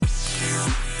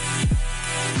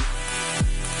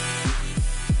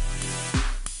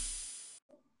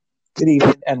Good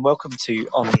evening and welcome to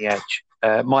On the Edge.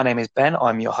 My name is Ben.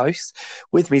 I'm your host.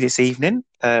 With me this evening,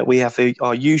 we have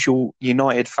our usual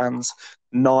United fans,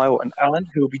 Niall and Alan,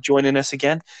 who will be joining us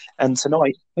again. And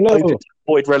tonight, hoping to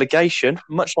avoid relegation,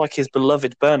 much like his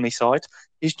beloved Burnley side,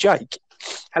 is Jake.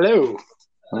 Hello.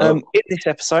 In this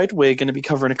episode, we're going to be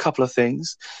covering a couple of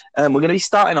things. We're going to be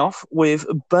starting off with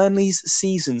Burnley's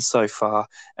season so far.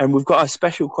 And we've got a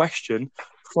special question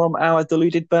from our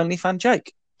deluded Burnley fan,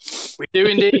 Jake. We do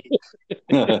indeed.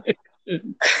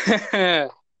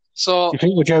 So, you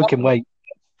think we're joking? Wait.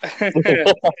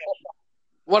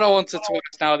 What I wanted to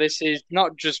ask now, this is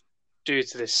not just due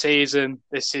to this season.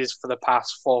 This is for the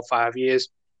past 4 or 5 years.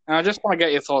 And I just want to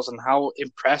get your thoughts on how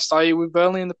impressed are you with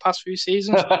Burnley in the past few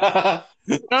seasons? No,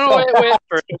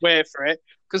 wait for it.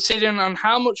 Considering on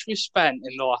how much we've spent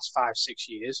in the last 5-6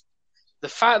 years, the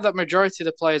fact that majority of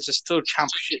the players are still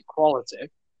championship quality,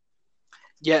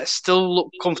 yet still look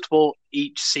comfortable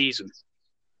each season.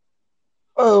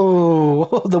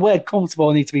 Oh, the word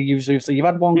comfortable needs to be used loosely. You've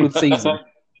had one good season.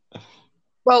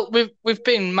 Well, we've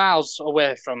been miles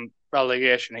away from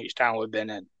relegation each time we've been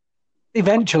in.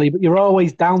 Eventually, but you're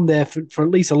always down there for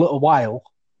at least a little while.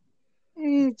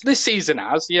 This season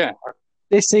has, yeah.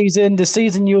 This season, the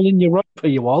season you were in Europa,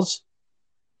 you was.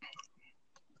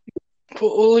 But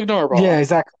we'll ignore about Yeah, that.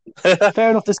 exactly. Fair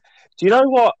enough. Do you know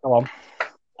what? Go on.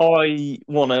 I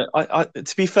want to...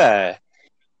 To be fair,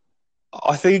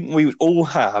 I think we would all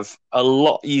have a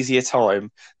lot easier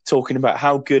time talking about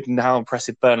how good and how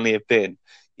impressive Burnley have been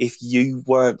if you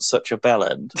weren't such a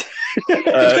bellend.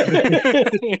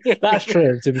 That's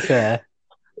true, to be fair.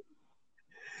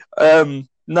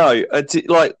 No,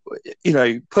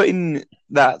 putting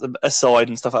that aside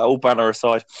and stuff, like all banner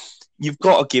aside, you've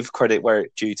got to give credit where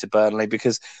it's due to Burnley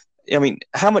because, I mean,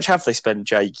 how much have they spent,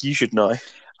 Jake? You should know.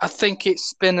 I think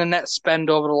it's been a net spend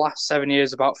over the last 7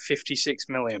 years about 56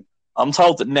 million. I'm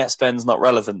told that net spend's not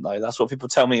relevant, though. That's what people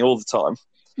tell me all the time.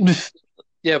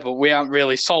 Yeah, but we haven't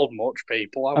really sold much,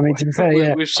 people. I mean, to be fair,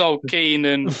 yeah. We've sold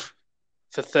Keenan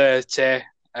for 30.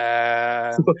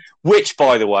 Which,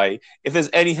 by the way, if there's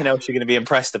anything else you're going to be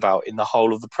impressed about in the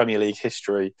whole of the Premier League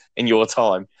history in your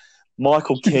time,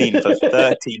 Michael Keane for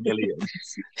 30 million.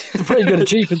 It's a pretty good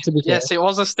achievement, to be fair. Yes, it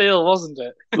was a steal, wasn't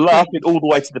it? Laughing all the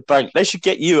way to the bank. They should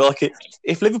get you,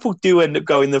 if Liverpool do end up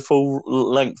going the full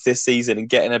length this season and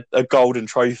getting a golden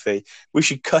trophy, we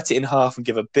should cut it in half and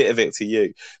give a bit of it to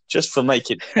you, just for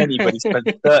making anybody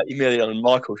spend 30 million on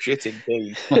Michael shitting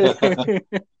Keane.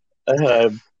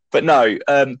 But no,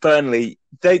 Burnley,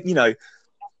 they've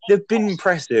been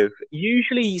impressive.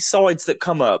 Usually sides that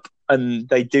come up and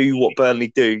they do what Burnley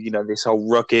do, this whole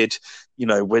rugged,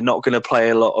 we're not going to play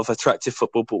a lot of attractive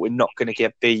football, but we're not going to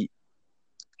get beat.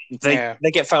 They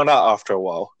get found out after a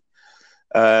while.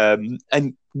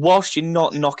 And whilst you're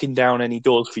not knocking down any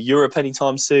doors for Europe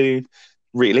anytime soon,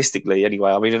 realistically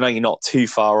anyway, I mean, I know you're not too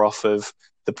far off of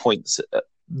the points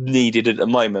needed at the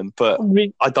moment, but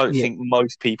I don't think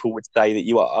most people would say that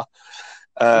you are.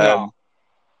 No.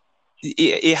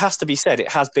 It has to be said, it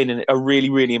has been a really,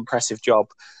 really impressive job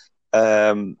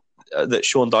that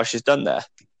Sean Dyche has done there.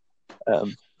 I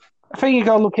think you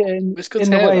got to look at it in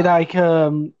the way like,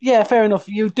 fair enough.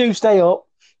 You do stay up.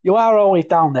 You are always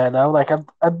down there, though. Like,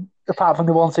 apart from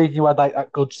the one season you had like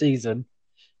that good season,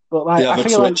 but like, they have a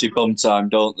twitchy bum time,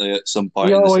 don't they? At some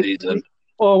point in the season,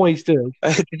 always do.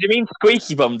 Did you mean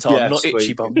squeaky bum time, not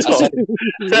itchy bum time?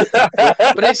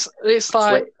 But it's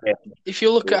like if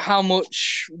you look at how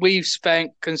much we've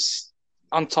spent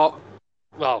on top,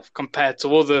 well, compared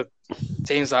to other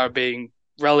teams that are being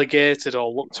relegated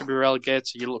or look to be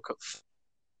relegated, you look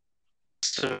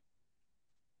at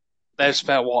they've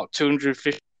spent what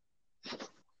 250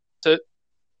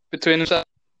 between themselves.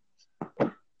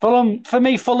 Fulham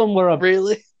were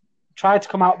really tried to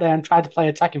come out there and tried to play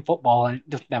attacking football, and it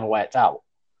just never worked out.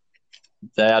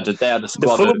 They had a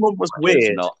squad. The Fulham one was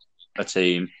weird, not a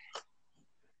team.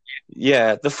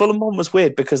 Yeah, the Fulham one was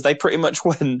weird because they pretty much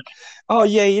went, oh,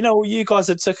 yeah, you guys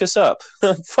had took us up.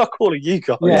 Fuck all of you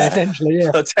guys. Yeah, essentially,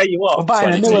 yeah. I'll tell you what,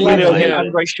 Andre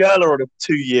Schürrle on a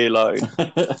 2-year loan.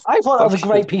 I thought that was a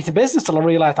great piece of business till I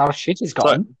realised how shit he's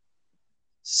gotten.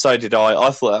 So did I.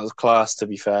 I thought that was class, to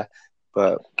be fair.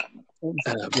 But,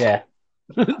 yeah.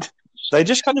 They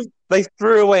just they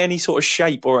threw away any sort of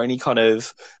shape or any kind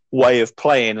of way of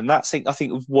playing, and I think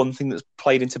one thing that's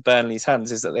played into Burnley's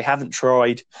hands is that they haven't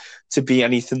tried to be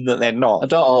anything that they're not.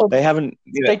 They haven't.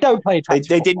 They don't play. They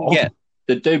didn't get.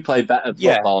 They do play better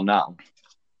football now.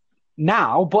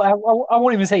 But I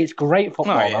won't even say it's great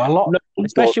football. No, yeah. A lot,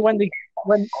 especially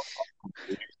when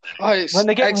When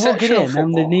they get rugged in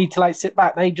and they need to sit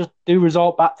back, they just do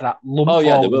resort back to that lump. Oh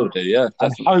yeah, they will do. Yeah,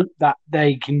 definitely. And hope that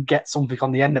they can get something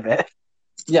on the end of it.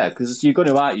 Yeah, because you're going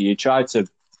to you try to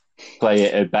play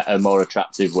it a better, more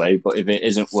attractive way, but if it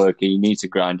isn't working, you need to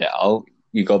grind it out.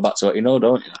 You go back to what you know,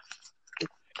 don't you?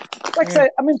 Like I say,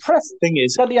 I'm impressed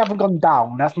that they haven't gone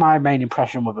down. That's my main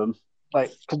impression with them.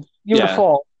 Cause you would have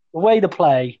thought the way they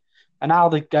play and how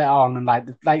they get on, and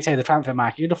like say the transfer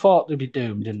market, you'd have thought they'd be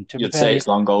doomed. And you'd say it's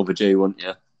long overdue, wouldn't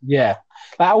you? Yeah,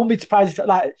 I wouldn't be surprised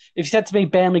if you said to me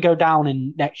Burnley go down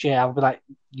in next year, I would be like,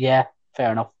 yeah,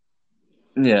 fair enough.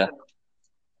 Yeah.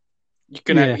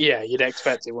 You'd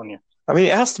expect it, wouldn't you? I mean,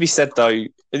 it has to be said, though, at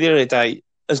the end of the day,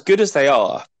 as good as they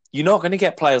are, you're not going to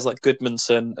get players like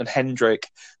Goodmanson and Hendrick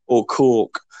or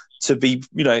Cork to be,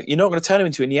 you're not going to turn them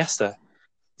into Iniesta.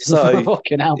 So,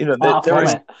 fucking hell,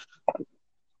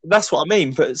 that's what I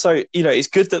mean. But so, it's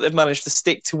good that they've managed to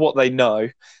stick to what they know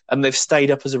and they've stayed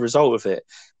up as a result of it.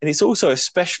 And it's also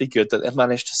especially good that they've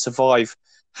managed to survive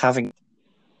having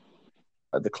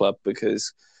at the club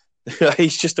because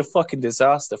he's just a fucking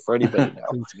disaster for anybody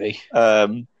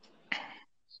now.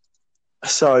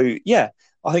 So, yeah,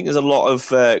 I think there's a lot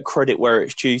of credit where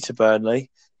it's due to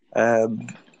Burnley.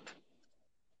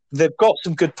 They've got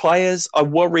some good players. I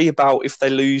worry about if they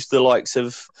lose the likes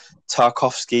of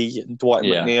Tarkowski and Dwight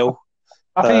McNeil.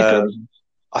 I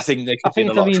think they could be in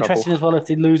a lot of trouble. I think it'll be interesting as well if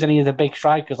they lose any of the big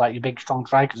strikers, like your big, strong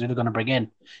strikers who they're going to bring in.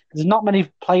 There's not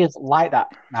many players like that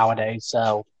nowadays,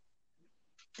 so...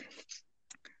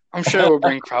 I'm sure we'll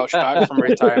bring Crouch back from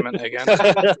retirement again.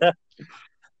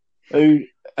 Who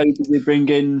did they bring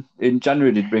in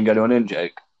January? Did you bring anyone in,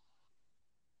 Jake?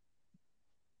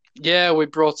 Yeah, we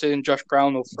brought in Josh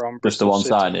Brownell from Just the one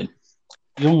signing?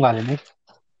 Young lad, isn't he?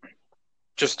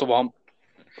 Just the one.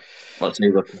 What's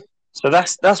he looking? So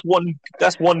that's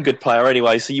one good player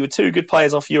anyway. So you were two good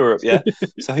players off Europe, yeah?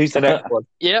 So who's the next one?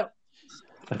 Yeah.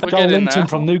 John Linton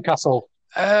from Newcastle.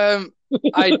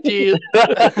 Ideal.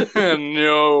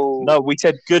 No, we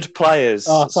said good players.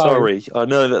 Oh, sorry. I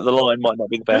know that the line might not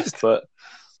be the best, but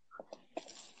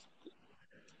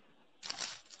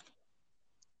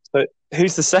so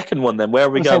who's the second one then? Where are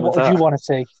we going with that? What do you want to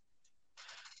see?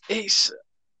 It's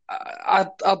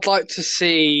I'd like to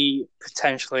see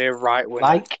potentially a right winger.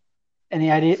 Like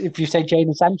any idea? If you say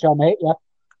Jadon Sancho, mate, yeah.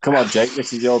 Come on, Jake.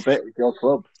 This is your bit. It's your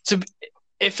club.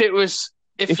 If it was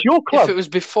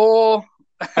before.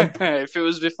 If it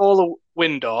was before the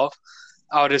window,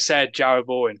 I would have said Jarrod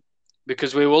Bowen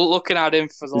because we were looking at him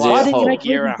for the last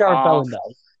year and a half. Bowen,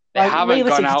 though? They haven't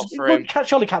gone out for him.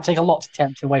 Surely can't take a lot to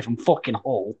tempt him away from fucking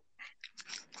Hull.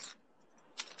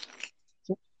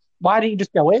 So why didn't you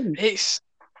just go in? It's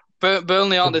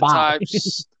Burnley aren't the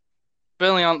types.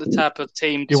 Burnley aren't the type of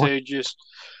team to just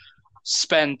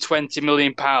spend £20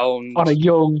 million on a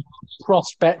young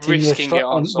prospect risking it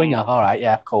on winger. All right,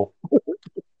 yeah, cool.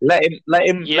 Let him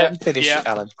finish it,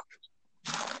 Alan.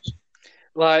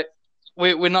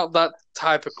 We're not that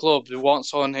type of club. We want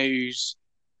someone who's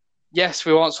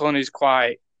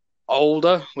quite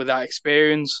older with that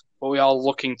experience, but we are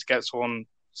looking to get someone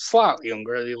slightly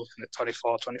younger, really looking at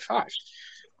 24, 25.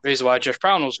 The reason why Josh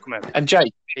Brownell's come in. And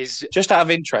Jake, is just out of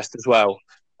interest as well,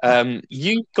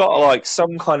 you've got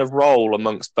some kind of role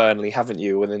amongst Burnley, haven't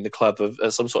you, within the club of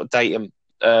some sort of data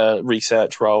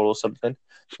research role or something?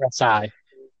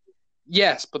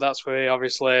 Yes, but that's for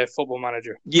obviously a football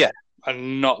manager. Yeah.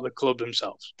 And not the club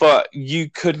themselves. But you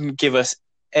couldn't give us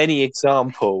any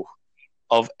example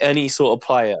of any sort of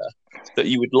player that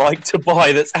you would like to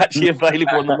buy that's actually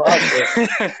available on the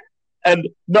market. And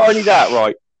not only that,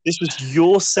 right, this was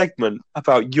your segment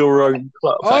about your own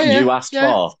club that you asked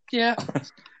for. Yeah.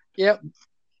 Yep.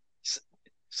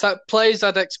 So players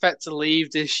I'd expect to leave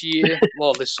this year,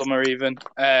 well, this summer even.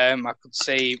 I could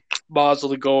see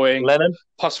Bardsley going, Lennon,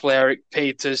 possibly Eric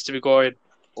Peters to be going,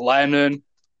 Lennon.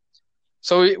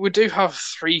 So we do have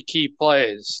three key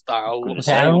players that I would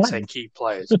say key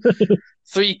players.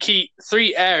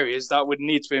 three areas that would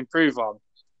need to improve on.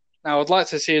 Now I'd like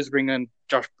to see us bring in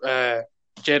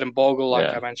Jayden Bogle,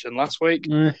 I mentioned last week.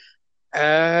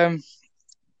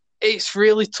 It's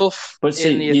really tough. But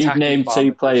see, you've named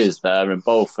two players there, and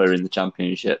both are in the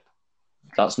Championship.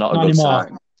 That's not a good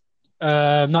sign.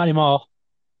 Not anymore.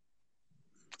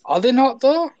 Are they not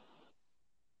though?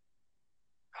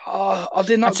 Are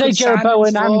they not? I'd say Jarrod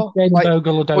Bowen and Jayden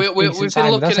Bogle don't. We've been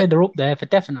looking. I'd say they're up there for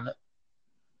definite.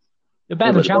 They're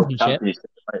better than Championship.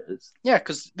 Yeah,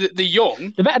 because the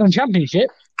young. They're better than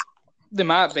Championship. They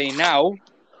might be now.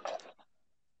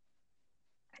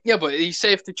 Yeah, but you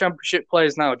say if the Championship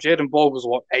players now, Jayden Bogle's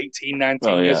 18,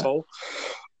 19 years old.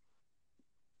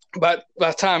 But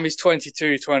by the time he's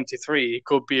 22, 23, he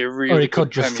could be a really or he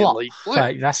could just Premier flop. League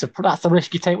player. That's the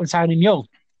risk you take when signing young.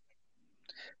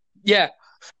 Yeah,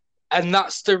 and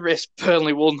that's the risk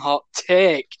Burnley will not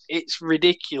take. It's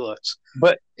ridiculous.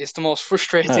 But it's the most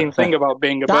frustrating thing about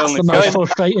being a Burnley fan. That's the most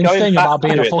frustrating thing about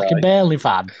being a fucking Burnley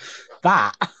fan.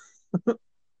 That.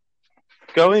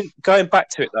 Going back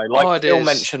to it, though, like Phil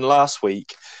mentioned last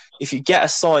week, if you get a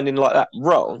signing like that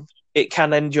wrong, it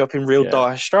can end you up in real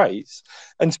dire straits.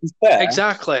 And to be fair,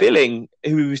 exactly. Billing,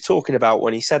 who he was talking about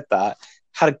when he said that,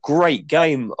 had a great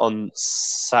game on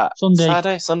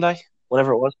Sunday,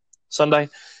 whatever it was, Sunday.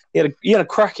 He had a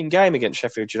cracking game against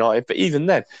Sheffield United, but even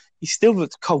then, he still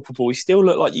looked culpable. He still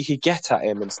looked like you could get at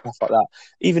him and stuff like that.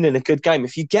 Even in a good game,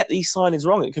 if you get these signings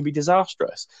wrong, it can be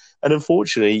disastrous. And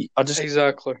unfortunately,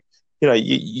 exactly.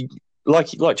 You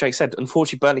like Jake said,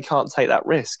 unfortunately, Burnley can't take that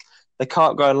risk. They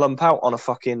can't go and lump out on a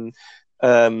fucking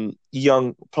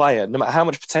young player, no matter how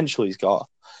much potential he's got.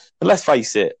 And let's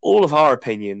face it, all of our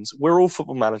opinions, we're all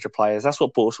Football Manager players. That's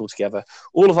what brought us all together.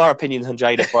 All of our opinions on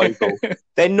Jada Bogle,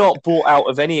 they're not brought out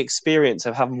of any experience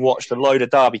of having watched a load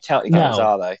of Derby County games,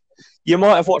 are they? You may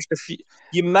have watched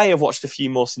a few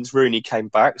more since Rooney came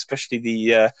back, especially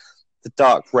the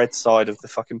dark red side of the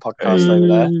fucking podcast over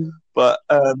there. But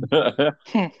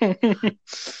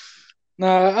no,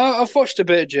 I've watched a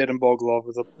bit of Jayden Bogle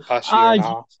over the past year and a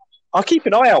half. I'll keep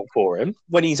an eye out for him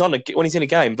when he's in a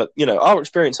game. But our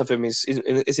experience of him is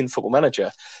in Football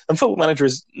Manager, and Football Manager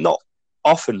is not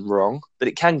often wrong, but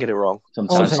it can get it wrong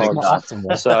sometimes.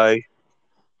 So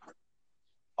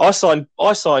I signed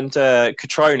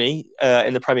Catroni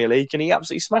in the Premier League, and he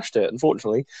absolutely smashed it.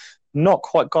 Unfortunately, not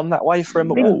quite gone that way for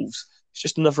him at Wolves. It's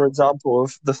just another example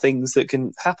of the things that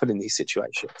can happen in these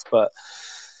situations. But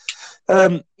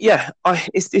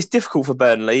it's difficult for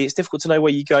Burnley. It's difficult to know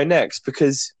where you go next,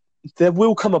 because there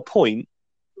will come a point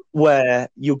where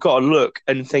you've got to look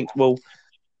and think, well,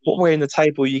 what way in the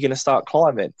table are you going to start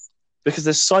climbing? Because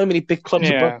there's so many big clubs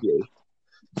above you.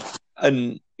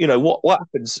 And, what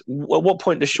happens? At what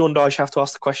point does Sean Dyche have to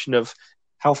ask the question of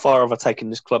how far have I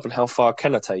taken this club and how far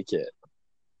can I take it?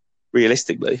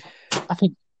 Realistically.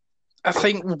 I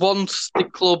think once the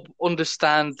club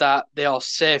understand that they are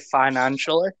safe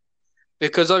financially,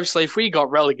 because obviously if we got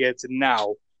relegated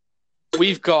now,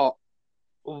 we've got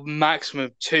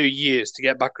maximum 2 years to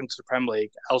get back into the Premier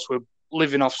League, else we're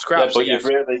living off scraps. Yeah, but you've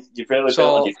really built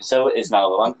your facilities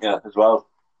now, haven't you, as well,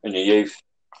 in your youth?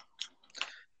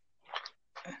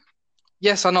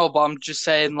 Yes, I know, but I'm just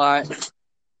saying, like,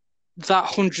 that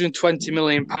 £120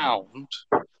 million,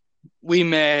 we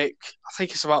make, I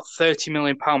think it's about £30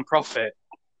 million profit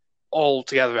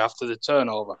altogether after the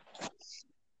turnover.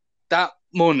 That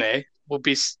money will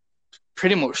be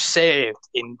pretty much saved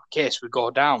in case we go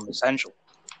down, essentially.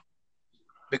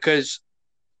 Because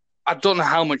I don't know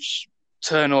how much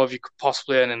turnover you could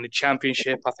possibly earn in the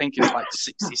Championship. I think it's like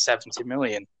 60, 70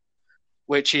 million,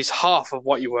 which is half of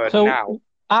what you earn now.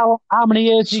 How many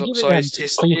years do you give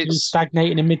it for you to be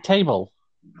stagnating in mid-table?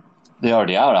 They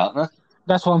already are, aren't they?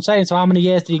 That's what I'm saying. So how many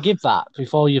years do you give that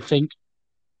before you think?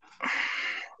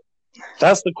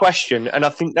 That's the question, and I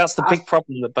think that's the big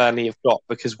problem that Burnley have got,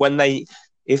 because when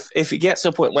if it gets to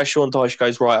a point where Sean Dyche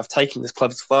goes, right, I've taken this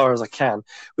club as far as I can,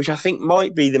 which I think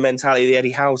might be the mentality that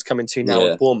Eddie Howe's coming to now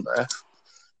at Bournemouth.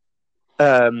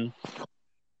 At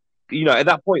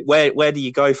that point, where do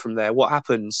you go from there? What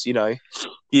happens?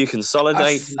 You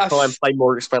consolidate, try and play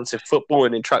more expensive football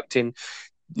and attracting,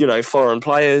 foreign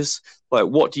players. Like,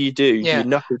 what do you do? Yeah. You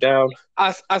knuckle down.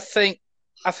 I think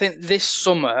this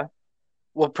summer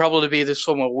will probably be the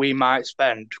summer we might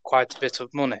spend quite a bit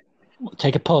of money.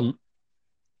 Take a punt.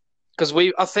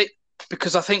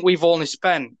 Because I think we've only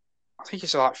spent, I think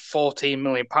it's like £14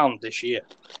 million this year.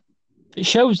 It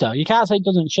shows, though. You can't say it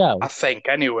doesn't show. I think,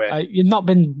 anyway. You've not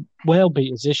been whale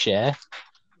beaters this year.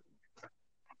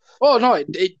 Oh, no,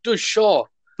 it does show.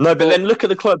 No, but then look at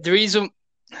the club. The reason...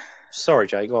 Sorry,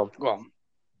 Jay, go on. Go on.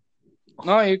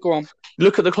 No, you go on.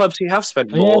 Look at the clubs who have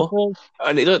spent more,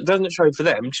 and it doesn't show for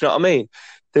them. Do you know what I mean?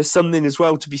 There's something as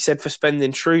well to be said for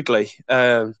spending shrewdly,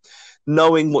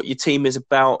 knowing what your team is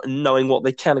about and knowing what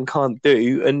they can and can't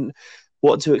do and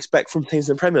what to expect from teams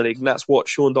in the Premier League. And that's what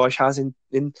Sean Dyche has in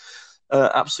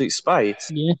absolute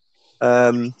spades. Yeah.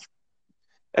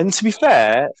 And to be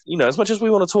fair, as much as we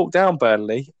want to talk down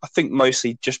Burnley, I think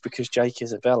mostly just because Jake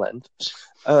is a Bellend,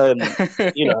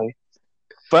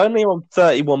 Burnley are on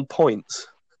 31 points.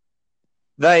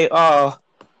 They are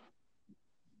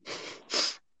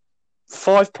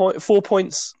 4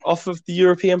 points off of the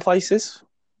European places.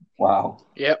 Wow.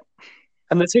 Yep.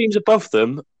 And the teams above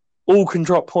them all can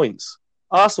drop points.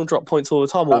 Arsenal drop points all the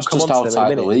time. That's just how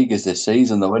tight the league is this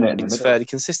season, though, isn't it? It's fairly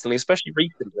consistently, especially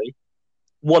recently.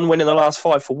 1 win in the last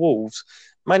 5 for Wolves.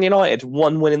 Man United,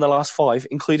 1 win in the last 5,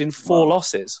 including 4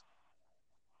 losses.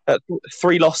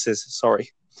 3 losses,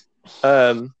 sorry.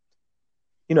 So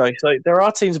there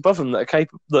are teams above them that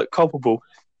are culpable.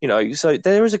 So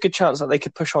there is a good chance that they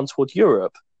could push on towards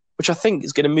Europe, which I think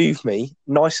is going to move me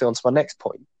nicely onto my next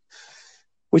point,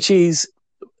 which is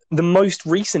the most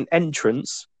recent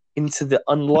entrance into the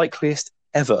unlikeliest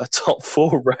ever top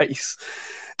 4 race.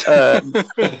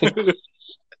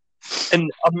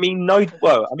 And I mean,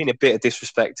 a bit of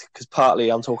disrespect because partly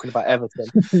I'm talking about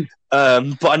Everton,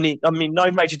 but I mean,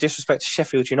 no major disrespect to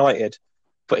Sheffield United.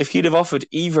 But if you'd have offered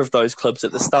either of those clubs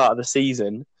at the start of the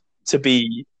season to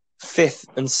be 5th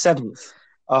and 7th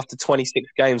after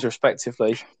 26 games,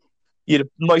 respectively,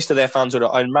 most of their fans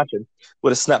I imagine,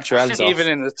 would have snapped your hands off. Even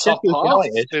in the top half,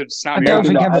 I don't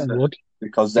think Everton would,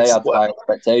 because they had high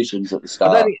expectations at the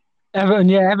start.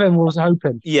 Everton was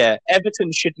hoping. Yeah,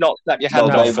 Everton should not snap your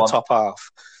hand off for top half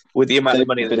with the amount of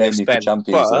money that they've spent.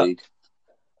 Champions League.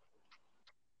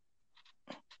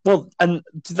 Well, and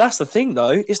that's the thing, though.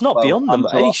 It's not beyond them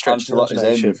at any stretch of the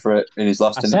imagination. For it in his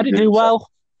last I said he'd do well.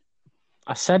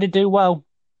 I said he'd do well.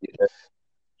 Yeah.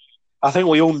 I think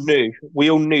we all knew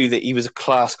that he was a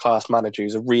class manager. He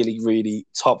was a really, really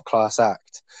top class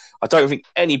act. I don't think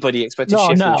anybody expected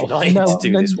Sheffield United to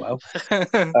do this well.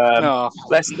 No.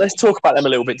 Let's talk about them a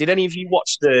little bit. Did any of you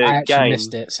watch the game? I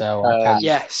missed it, so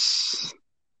yes,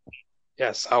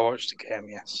 I watched the game.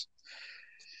 Yes,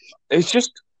 it's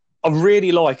just I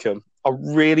really like them. I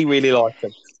really, really like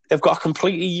them. They've got a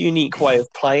completely unique way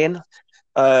of playing.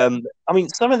 I mean,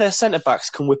 some of their centre backs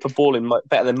can whip a ball in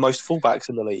better than most fullbacks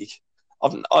in the league.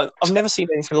 I've never seen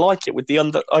anything like it with the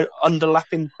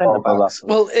underlapping centre backs.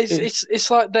 Well,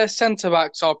 it's like their centre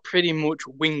backs are pretty much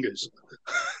wingers.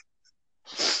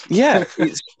 Yeah,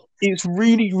 it's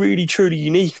really, really, truly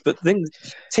unique. But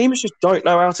teams just don't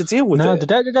know how to deal with it. No,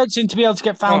 they don't seem to be able to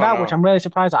get found out, which I'm really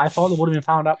surprised at. I thought they would have been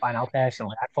found out by now,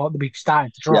 personally. I thought they'd be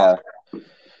starting to drop. Yeah,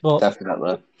 but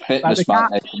definitely. Fitness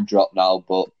might drop now,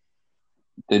 but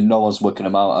no one's working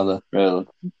them out, are they, really?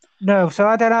 No, so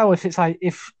I don't know if it's like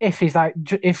if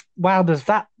Wilder's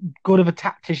that good of a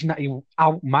tactician that he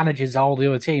out manages all the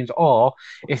other teams, or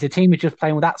if the team is just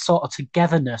playing with that sort of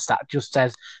togetherness that just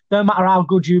says, no matter how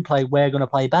good you play, we're going to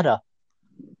play better.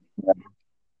 Yeah.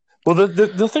 Well,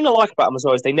 the thing I like about them as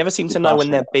well is they never seem to know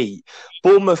when they're beat.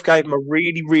 Bournemouth gave them a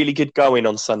really, really good going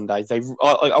on Sunday.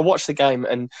 I watched the game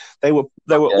and they were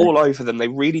all over them. They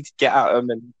really did get at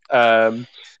them and.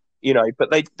 But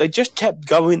they just kept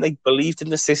going. They believed in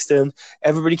the system.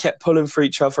 Everybody kept pulling for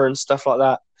each other and stuff like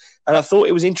that. And I thought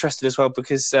it was interesting as well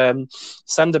because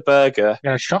Sander Berge... Yeah,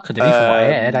 a shocker to me from what I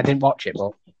heard. I didn't watch it,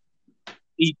 but...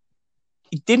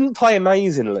 He didn't play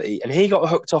amazingly, and he got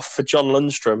hooked off for John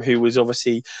Lundstrom, who was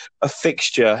obviously a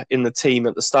fixture in the team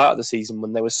at the start of the season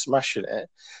when they were smashing it.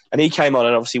 And he came on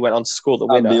and obviously went on to score the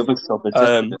winner.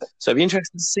 So it'd be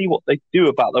interesting to see what they do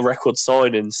about the record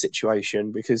signing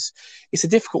situation, because it's a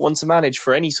difficult one to manage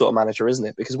for any sort of manager, isn't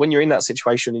it? Because when you're in that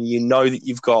situation and you know that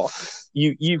you've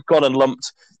gone and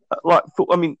lumped,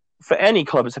 for any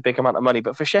club it's a big amount of money,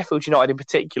 but for Sheffield United in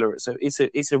particular,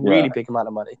 it's a really big amount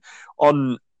of money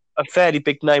on a fairly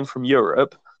big name from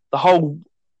Europe.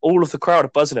 All of the crowd are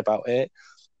buzzing about it.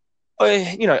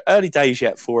 Early days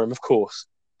yet for him, of course,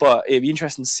 but it'd be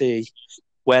interesting to see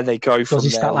where they go from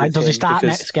there. Does he start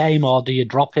next game, or do you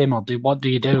drop him, or what do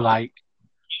you do? Does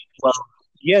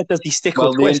he stick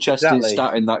or twist? The interesting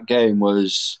stat in that game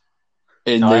was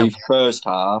in the first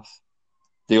half,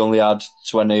 they only had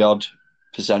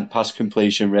 20-odd% pass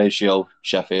completion ratio,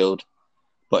 Sheffield,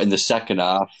 but in the second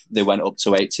half, they went up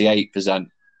to 88%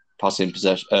 passing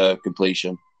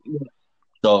completion. Yeah.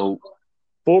 So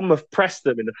Bournemouth pressed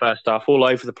them in the first half all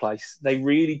over the place. They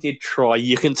really did try.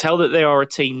 You can tell that they are a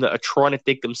team that are trying to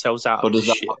dig themselves out of this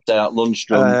shit. But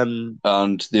Lundstrom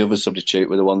and the other substitute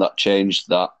were the one that changed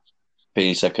that,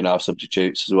 being second half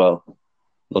substitutes as well.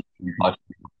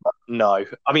 No.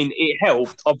 I mean, it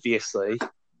helped, obviously.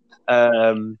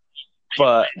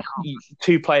 But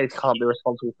 2 players can't be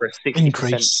responsible for a 60%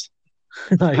 increase.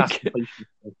 Pass completion.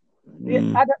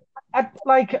 Yeah,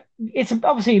 it's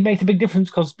obviously it makes a big difference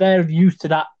because they're used to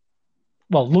that.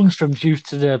 Well, Lundstrom's used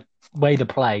to the way they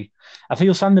play. I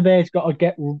feel Sander Berge's got to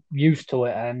get used to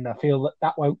it, and I feel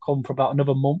that won't come for about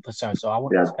another month or so. So I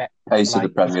wouldn't expect pace of the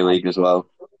Premier League as well.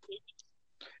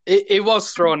 It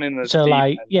was thrown in the so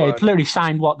it's literally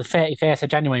signed the 31st of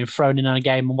January and thrown in on a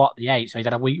game on the 8th. So he's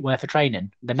had a week worth of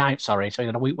training. The 9th, sorry. So he's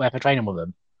had a week worth of training with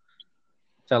them.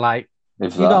 So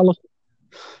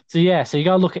So you got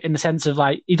to look at it in the sense of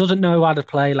like he doesn't know how to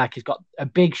play. Like he's got a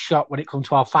big shot when it comes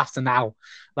to how fast and how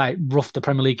like rough the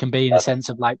Premier League can be in the sense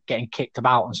of like getting kicked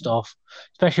about and stuff,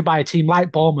 especially by a team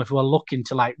like Bournemouth who are looking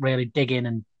to like really dig in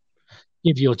and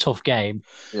give you a tough game.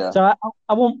 Yeah. So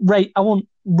I won't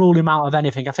rule him out of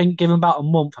anything. I think give him about a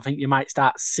month. I think you might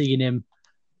start seeing him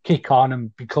kick on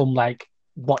and become like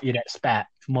what you'd expect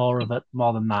more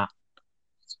than that.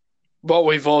 But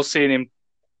we've all seen him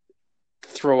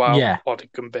throw out what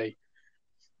it can be.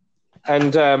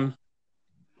 And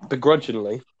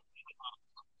begrudgingly,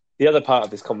 the other part of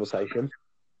this conversation,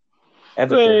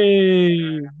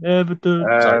 Everton. Hey, Everton.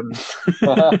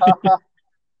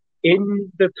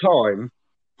 In the time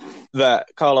that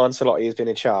Carlo Ancelotti has been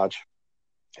in charge,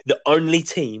 the only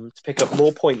team to pick up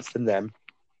more points than them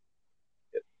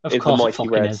is the Mighty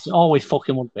Reds. It always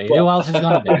fucking would be. Who else is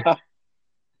going to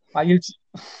be?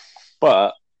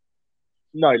 But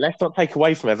no, let's not take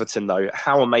away from Everton though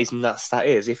how amazing that stat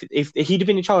is. If he'd have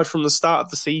been in charge from the start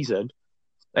of the season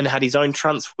and had his own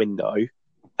transfer window, he'd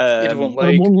have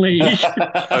won league.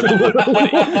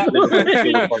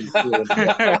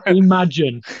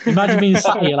 Imagine being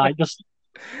sat here like just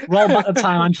roll back the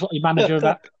time. Ancelotti manager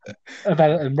of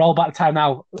Everton. Roll back the time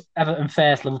now. Everton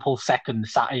first, Liverpool second.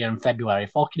 Sat here in February.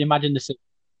 Fucking imagine the.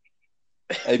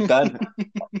 Hey Ben,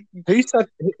 who said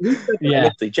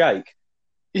Jake?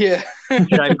 Yeah.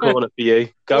 Shame corner for you.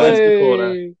 Go into the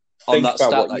corner. On that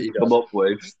stat that you come up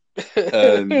with,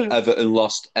 Everton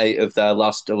lost 8 of their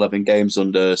last 11 games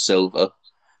under Silva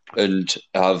and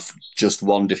have just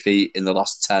 1 defeat in the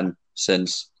last 10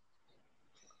 since.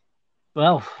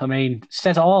 Well, I mean,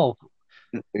 says it all.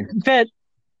 Do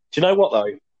you know what,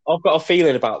 though? I've got a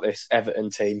feeling about this Everton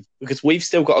team because we've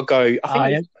still got to go.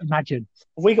 Imagine.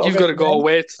 You've got to go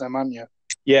away to them, haven't you?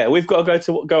 Yeah, we've got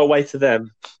to go away to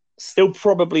them. Still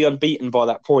probably unbeaten by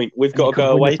that point. We've got to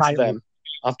go away to them.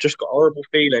 I've just got a horrible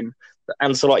feeling that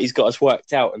Ancelotti's got us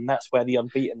worked out, and that's where the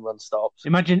unbeaten run stops.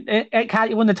 Imagine,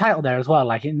 can't you win the title there as well?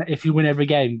 Like, if you win every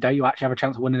game, don't you actually have a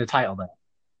chance of winning the title there?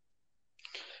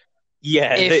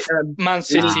 Yeah. If Man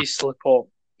City slip up.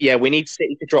 Yeah, we need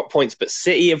City to drop points, but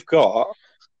City have got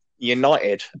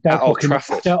United at Old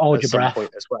Trafford at some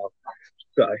point as well.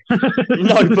 So,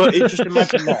 no, but just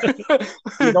imagine that.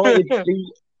 United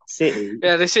beat City.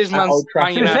 Yeah, this is Man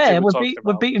United. To be fair,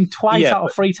 we've beaten twice out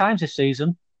of 3 times this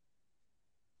season.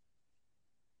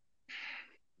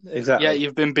 Exactly. Yeah,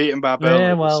 you've been beaten by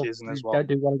Burnley this season as well. Don't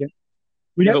do well again.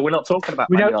 But we're not talking about.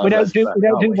 We don't do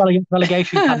well against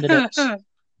relegation candidates.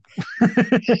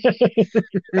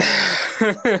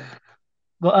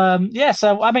 But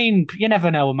so I mean, you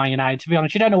never know with Man United. To be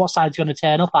honest, you don't know what side's going to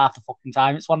turn up half the fucking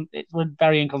time. We're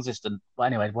very inconsistent. But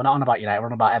anyway, we're not on about United. We're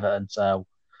on about Everton. So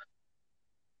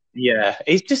yeah,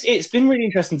 it's been really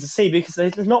interesting to see because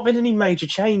there's not been any major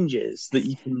changes that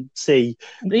you can see.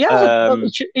 He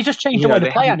just changed the way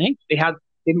to play, hasn't he? He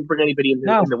didn't bring anybody in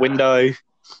the window.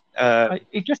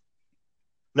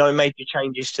 No major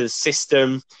changes to the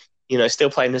system. Still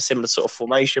playing a similar sort of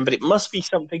formation, but it must be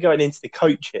something going into the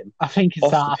coaching. I think it's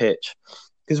off the pitch.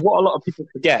 Because what a lot of people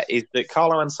forget is that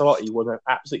Carlo Ancelotti was an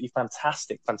absolutely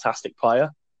fantastic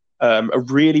player, a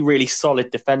really, really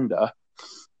solid defender.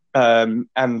 And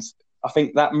I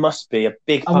think that must be a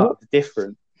big part of the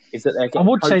difference. Is that they're getting I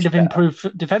would say they've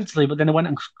improved defensively, but then they went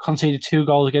and conceded 2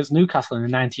 goals against Newcastle in the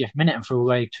 90th minute and threw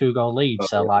away a 2-goal lead.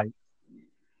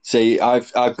 See,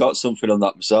 I've got something on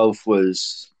that myself.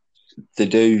 Was they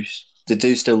do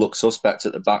still look suspect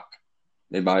at the back,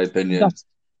 in my opinion.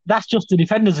 That's just the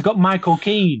defenders. They've got Michael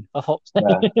Keane. I thought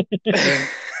they've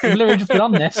literally just been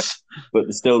on this, but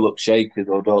they still look shaky,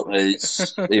 though, don't they?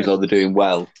 Even though they're doing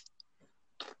well,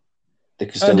 they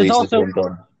can still easily come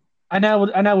done. I know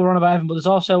we're on about Everton, but there's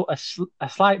also a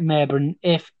slight maybe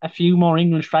if a few more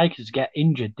England strikers get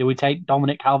injured, do we take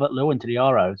Dominic Calvert-Lewin to the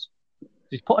Euros?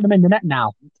 He's putting them in the net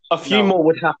now. A few more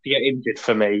would have to get injured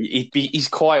for me. He's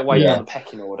quite way down the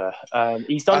pecking order.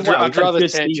 He's done well. I'd rather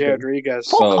take Jay Rodriguez.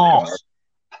 Fuck off.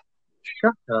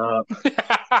 Shut up.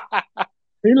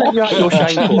 Who let you out your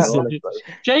shame for?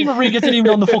 Jay Rodriguez isn't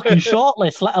even on the fucking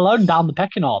shortlist, let alone down the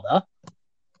pecking order.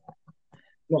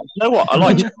 You know what? I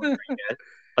like Jay Rodriguez.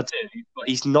 I do, but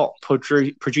he's not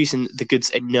producing the goods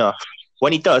enough.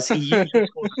 When he does, he usually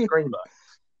scores a screamer.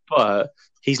 But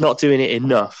he's not doing it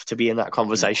enough to be in that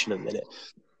conversation at the minute.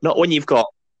 Not when you've got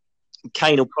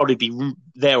Kane will probably be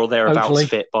there or thereabouts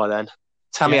fit by then.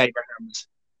 Tammy Abraham's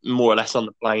more or less on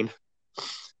the plane.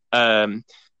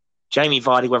 Jamie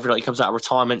Vardy, whether or not he comes out of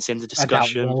retirement's in the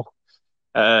discussion.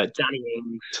 Danny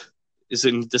Ings is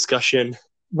in discussion.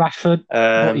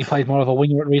 Rashford, he played more of a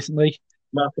winger recently.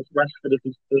 Marcus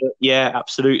Rashford, yeah,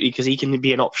 absolutely, because he can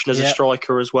be an option as a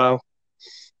striker as well.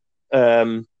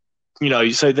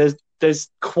 So there's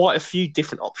quite a few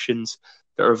different options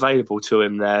that are available to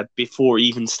him there before he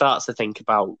even starts to think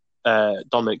about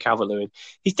Dominic Calvert-Lewin.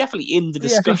 He's definitely in the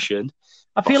discussion.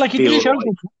 I feel like he does show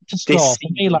to score.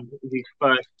 His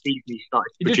first season he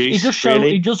started to produce.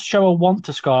 He does show a want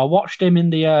to score. I watched him in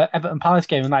the Everton Palace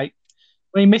game, and like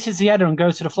when he misses the header and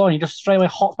goes to the floor, and he just straight away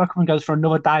hops back up and goes for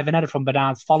another diving header from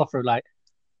Bernard's follow through. Like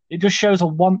it just shows a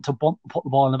want to put the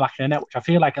ball in the back of the net, which I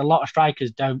feel like a lot of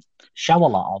strikers don't show a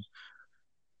lot of.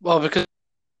 Well, because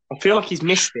I feel like he's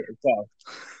missed it as well.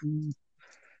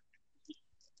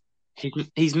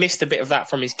 He's missed a bit of that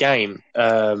from his game,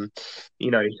 in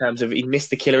terms of he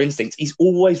missed the killer instincts. He's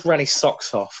always ran his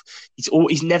socks off.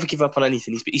 He's never give up on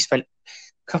anything. He spent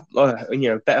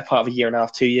better part of a year and a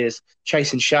half, 2 years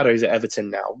chasing shadows at Everton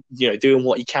now, doing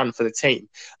what he can for the team.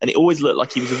 And it always looked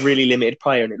like he was a really limited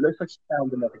player, and it looks like he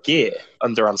found another gear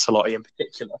under Ancelotti in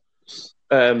particular.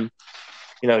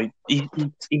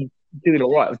 He's doing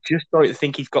all right. I just don't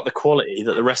think he's got the quality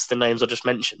that the rest of the names I just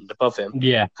mentioned above him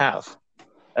have.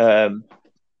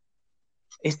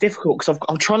 It's difficult because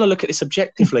I'm trying to look at this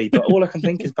objectively, but all I can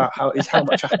think is about how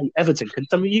much I hate Everton. Can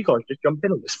some of you guys just jump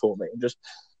in on this for me and just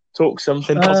talk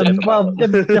something positive about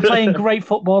them? They're playing great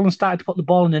football and starting to put the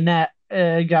ball in the net.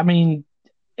 I mean,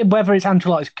 whether it's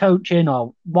Ancelotti's coaching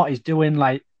or what he's doing,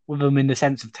 like with them in the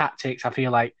sense of tactics, I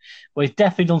feel like he's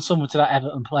definitely done something to that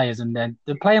Everton players, and then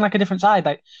they're playing like a different side.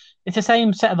 Like it's the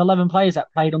same set of 11 players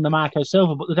that played under Marco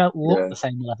Silva, but they don't look the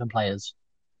same 11 players.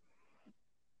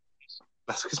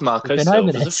 That's because Marco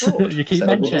Silva's a fraud. You keep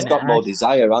mentioning They've got more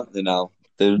desire, haven't they, now?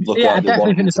 They look like they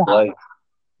want to play.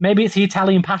 Maybe it's the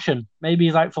Italian passion. Maybe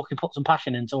he's like fucking put some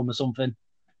passion into them or something.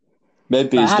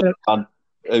 Maybe he's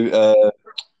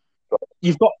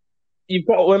You've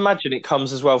got to imagine it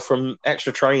comes as well from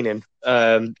extra training,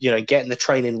 getting the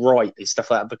training right and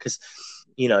stuff like that, because,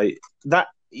 that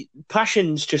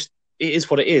passion's just, it is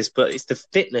what it is, but it's the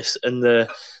fitness and the,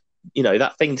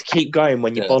 that thing to keep going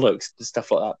when you're bollocks and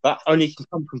stuff like that. That only can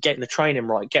come from getting the training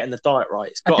right, getting the diet right.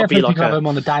 It's got to be like him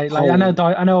on the diet. Like, I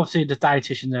know obviously the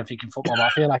dietitian and everything in football, but I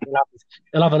feel like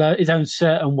he'll have his own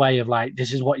certain way of like,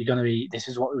 this is what you're going to eat, this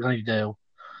is what we're going to do.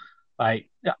 Like,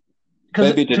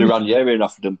 maybe he did a Ranieri and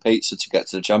offered him pizza to get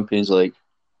to the Champions League.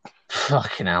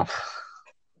 Fucking hell.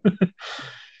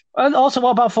 And also,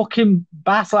 what about fucking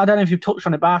Barcelona? I don't know if you've touched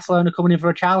on it. Barcelona coming in for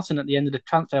a Richarlison at the end of the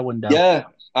transfer window. Yeah,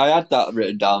 I had that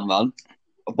written down, man.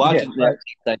 Why didn't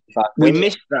we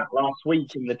missed that last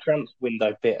week in the transfer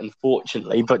window bit,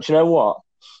 unfortunately. But you know what?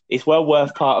 It's well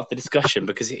worth part of the discussion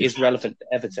because it is relevant to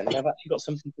Everton, and I've actually got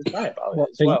something to say about it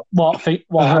as well. What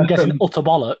I'm guessing utter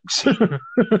bollocks.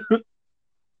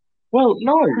 Well,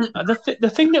 no. The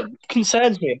thing that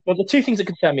concerns me, the two things that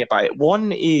concern me about it,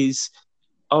 one is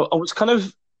I was kind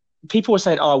of, people were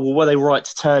saying, were they right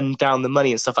to turn down the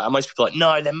money and stuff like that? Most people are like,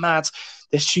 no, they're mad.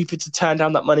 They're stupid to turn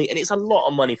down that money. And it's a lot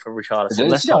of money for Richarlison.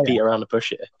 Let's not beat around the bush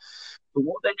here. But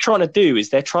what they're trying to do is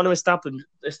they're trying to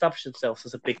establish themselves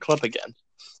as a big club again.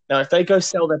 Now, if they go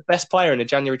sell their best player in the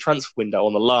January transfer window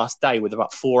on the last day with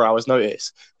about 4 hours'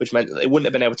 notice, which meant that they wouldn't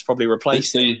have been able to probably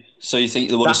replace him. So you think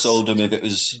they would have sold him if it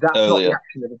was that's earlier? Not the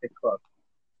action of a big club.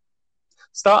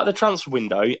 Start of the transfer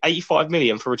window, 85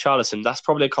 million for Richarlison. That's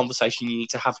probably a conversation you need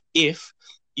to have if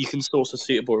you can source a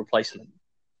suitable replacement.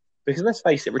 Because let's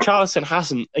face it,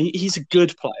 Richarlison he's a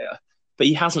good player, but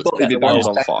he hasn't set the world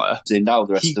on fire. Now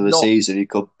the rest of the season, he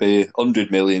could be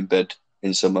 100 million bid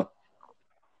in summer.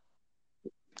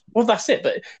 Well, that's it.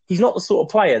 But he's not the sort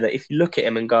of player that if you look at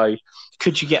him and go,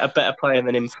 could you get a better player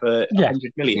than him for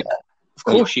 100 million? Yeah. Of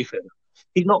course you could.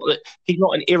 He's not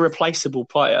an irreplaceable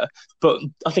player, but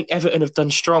I think Everton have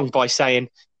done strong by saying,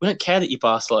 we don't care that you're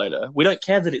Barcelona. We don't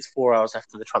care that it's 4 hours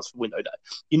after the transfer window day.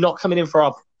 You're not coming in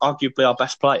for arguably our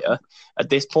best player at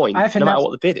this point, no matter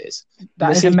what the bid is.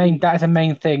 That is a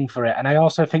main thing for it. And I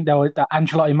also think that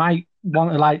Ancelotti might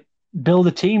want to build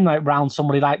a team around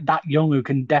somebody like that young who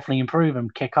can definitely improve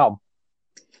and kick on.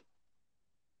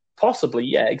 Possibly,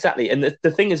 yeah, exactly. And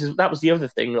the thing is that was the other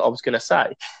thing that I was going to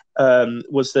say,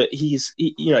 was that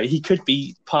he could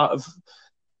be part of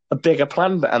a bigger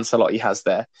plan that Ancelotti has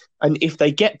there. And if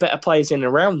they get better players in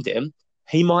around him,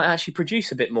 he might actually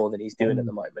produce a bit more than he's doing at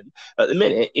the moment. At the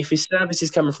minute, if his service is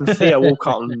coming from Theo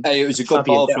Walcott and it was a good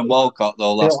ball from Walcott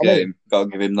though last game. Got to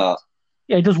give him that.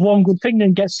 Yeah, he does one good thing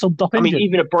and gets subbed off injured. I mean,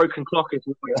 even a broken clock is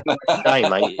a day,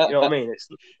 mate. You know what I mean?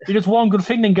 He does one good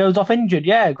thing and goes off injured.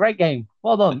 Yeah, great game.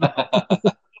 Well done.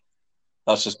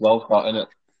 That's just Walcott, isn't it?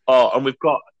 Oh, and we've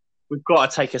got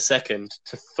to take a second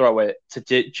to throw it to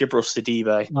Djibril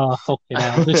Sidibe. Oh, fucking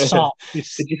hell. The sock.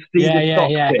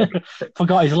 Yeah.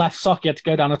 Forgot his left sock. He had to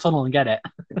go down a tunnel and get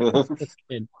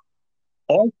it.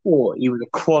 I thought he was a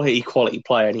quality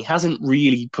player, and he hasn't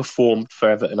really performed for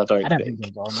Everton. I don't think.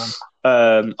 Think so, man.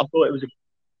 I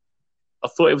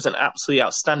thought it was an absolutely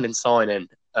outstanding signing.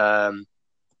 But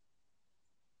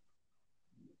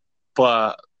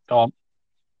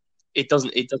it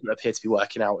doesn't appear to be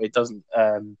working out. It doesn't.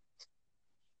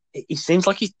 It seems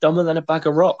like he's dumber than a bag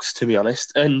of rocks, to be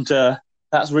honest, and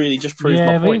that's really just proved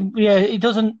my point. He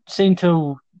doesn't seem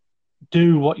to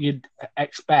do what you'd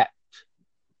expect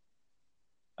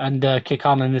and kick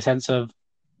on in the sense of,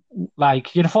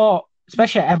 like, you'd have thought,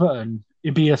 especially at Everton,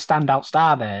 he'd be a standout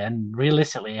star there, and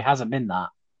realistically, it hasn't been that.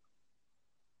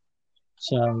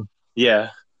 So yeah,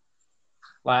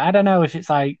 like, I don't know if it's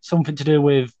like something to do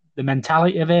with the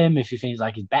mentality of him, if he thinks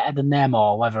like he's better than them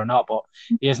or whether or not, but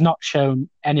he has not shown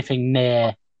anything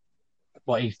near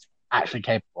what he's actually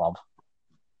capable of.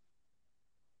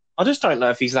 I just don't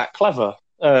know if he's that clever.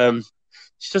 He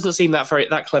doesn't seem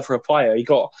that clever a player. He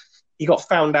got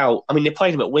found out. I mean, they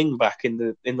played him at wing back in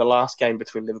the last game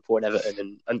between Liverpool and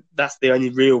Everton, and that's the only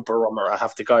real barometer I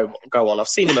have to go on. I've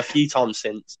seen him a few times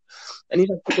since, and he's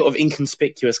had sort of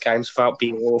inconspicuous games without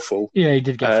being awful. Yeah, he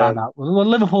did get found out. Well,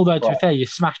 Liverpool, though, to be fair, you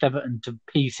smashed Everton to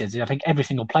pieces. I think every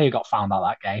single player got found out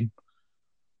that game.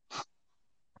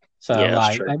 So, yeah,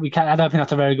 I don't think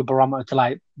that's a very good barometer to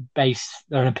like base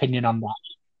their opinion on that.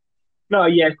 No,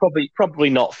 yeah, probably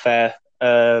not fair.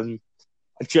 I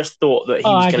just thought that he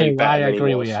was going to be better. I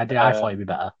agree with you. I thought he'd be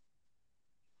better.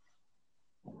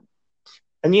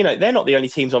 And, you know, they're not the only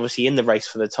teams, obviously, in the race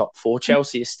for the top four.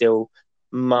 Chelsea is still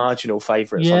marginal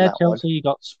favourites on that Chelsea, you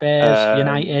got Spurs,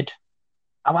 United.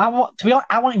 To be honest,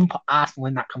 I won't even put Arsenal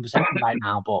in that conversation right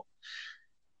now, but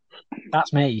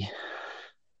that's me.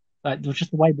 Like, there's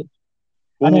just the way that...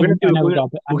 Well, we're going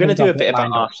to do a bit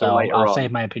about Arsenal later on. I'll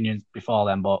save my opinions before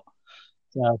then, but...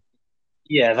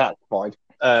 Yeah, that's fine.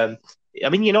 I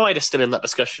mean, United are still in that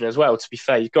discussion as well, to be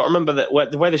fair. You've got to remember that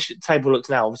the way the table looks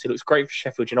now, obviously it looks great for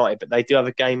Sheffield United, but they do have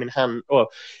a game in hand, or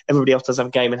everybody else does have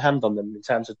a game in hand on them in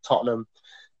terms of Tottenham,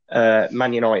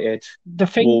 Man United,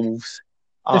 Wolves,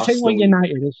 Arsenal. The thing with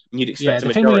United is... the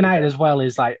thing with United as well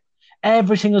is, like,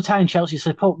 every single time Chelsea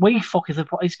support,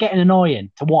 it's getting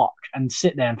annoying to watch and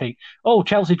sit there and think, oh,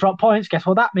 Chelsea dropped points, guess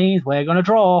what that means? We're going to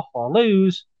draw or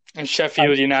lose. And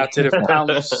Sheffield United have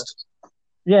pounced.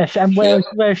 Yeah, and where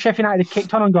Sheffield United have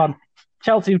kicked on and gone,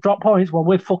 Chelsea have dropped points, well,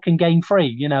 we're fucking game free,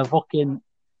 you know, fucking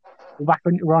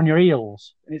we're on your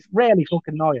heels. And it's really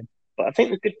fucking annoying. But I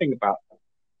think the good thing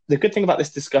about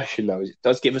this discussion, though, is it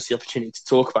does give us the opportunity to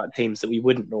talk about teams that we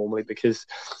wouldn't normally, because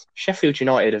Sheffield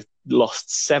United have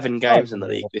lost 7 games in the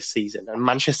league this season, and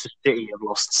Manchester City have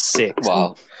lost 6.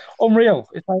 Wow. Unreal.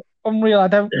 It's like unreal. I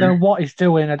don't know what he's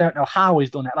doing. I don't know how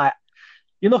he's done it. Like,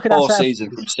 you look at 4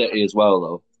 seasons from City as well,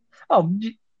 though. Oh,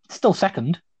 still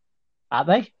second, aren't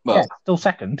they? Well, yeah, still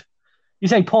second. You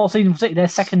say poor season for City, they're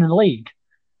second in the league.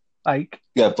 Like,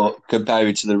 yeah, but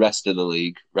comparing to the rest of the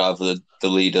league rather than the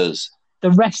leaders.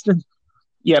 The rest of...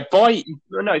 Yeah,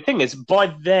 the thing is,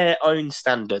 by their own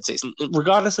standards, it's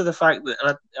regardless of the fact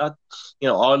that, I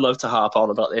love to harp on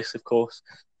about this, of course,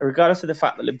 regardless of the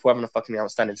fact that Liverpool having a fucking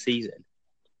outstanding season,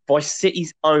 by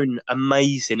City's own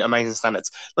amazing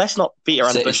standards, let's not beat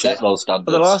around the bush.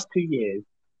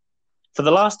 For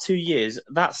the last 2 years,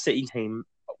 that City team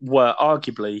were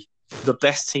arguably the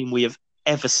best team we have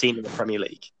ever seen in the Premier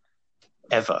League.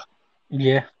 Ever.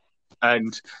 Yeah.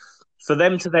 And for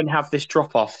them to then have this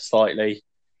drop-off slightly,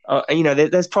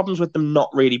 there's problems with them not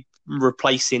really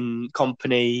replacing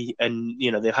Kompany, and,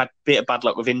 they've had a bit of bad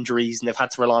luck with injuries, and they've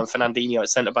had to rely on Fernandinho at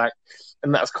centre-back,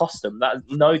 and that's cost them. That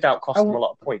no doubt cost them a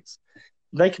lot of points.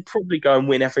 They could probably go and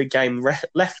win every game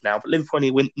left now, but Liverpool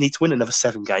need to win another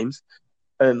 7 games.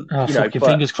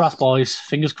 Fingers crossed, boys.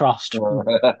 Fingers crossed. I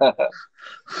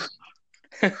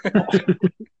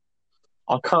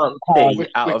can't see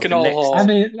out of the next... I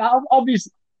mean,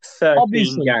 obviously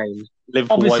 13 games.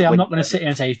 Obviously, I'm not going to sit here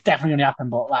and say it's definitely going to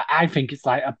happen, but like, I think it's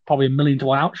like probably 1,000,000 to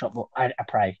 1 outshot. But I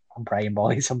pray. I'm praying,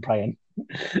 boys. I'm praying.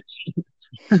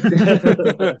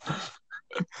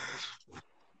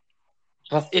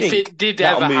 If it did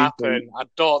ever happen, I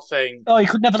don't think... Oh, you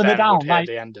could never live it down. Like,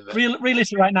 the end of it.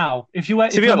 Realistically, right now, if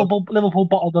Liverpool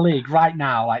bottled the league right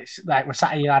now, like we're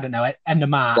sat here, I don't know, end of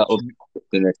March. That would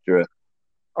be an extra.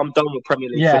 I'm done with Premier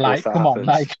League. Yeah, like, come on,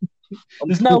 like,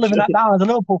 there's no living that down as a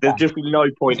Liverpool fan. There's just no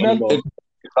point anymore.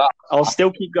 I'll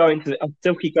still keep going to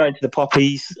the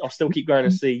Poppies. I'll still keep going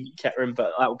to see Kettering,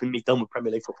 but that would be me done with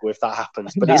Premier League football if that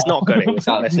happens. But it's not going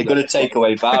to. They're going to take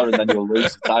away VAR and then you'll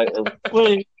lose the title.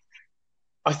 Well,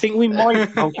 I think we might.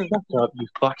 Oh, shut up, you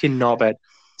fucking knobhead.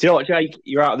 Do you know what, Jake?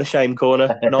 You're out of the shame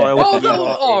corner. Niall,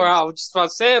 all right. I was just about to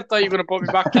say, I thought you were going to put me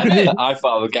back in it. I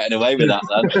thought I was getting away with that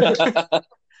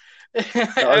then.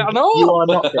 I know. You are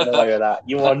not getting away with that.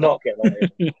 You are not getting away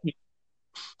with that.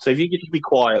 So if you get to be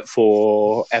quiet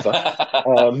forever,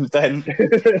 then...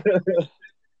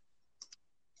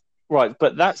 Right,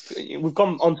 but we've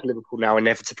gone on to Liverpool now,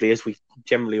 inevitably, as I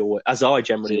generally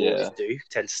always do,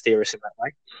 tend to steer us in that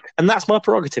way. And that's my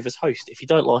prerogative as host. If you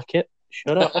don't like it,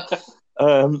 shut up.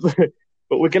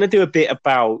 But we're going to do a bit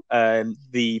about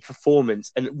the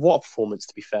performance, and what a performance,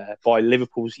 to be fair, by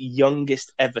Liverpool's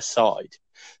youngest ever side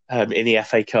in the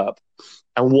FA Cup,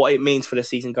 and what it means for the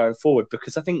season going forward.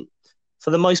 Because I think,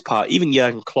 for the most part, even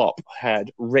Jurgen Klopp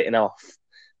had written off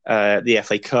the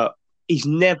FA Cup. He's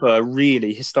never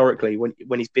really, historically, when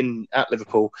he's been at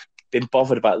Liverpool, been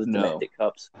bothered about the domestic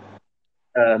cups.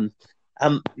 And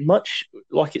much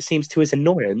like it seems to his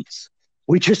annoyance,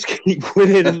 we just keep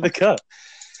winning in the cup.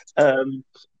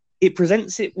 It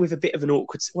presents it with a bit of an not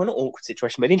awkward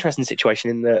situation, but an interesting situation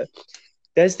in that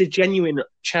there's the genuine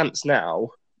chance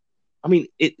now. I mean,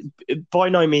 it by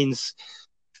no means,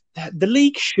 the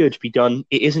league should be done.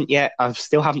 It isn't yet. I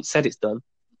still haven't said it's done.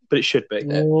 But it should be.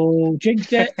 Oh,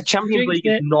 jinxed it. Champions League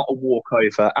is not a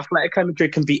walkover. Atletico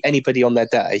Madrid can beat anybody on their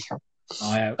day.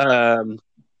 Oh, yeah.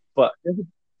 But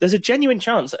there's a genuine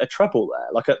chance at a treble there,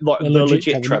 like the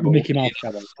legit treble. Mickey Mouse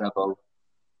treble.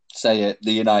 Say it,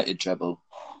 the United treble.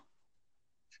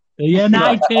 The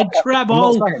United treble.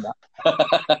 I'm not saying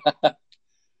that.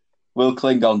 We'll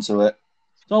cling on to it.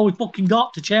 It's all we fucking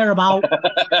got to cheer about.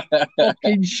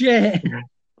 Fucking shit.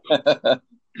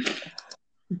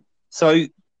 So,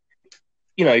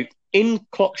 in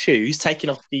Klopp's shoes,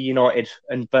 taking off the United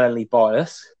and Burnley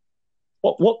bias,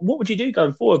 what would you do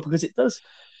going forward? Because it does,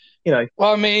 Well,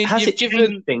 I mean, has it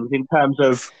changed things in terms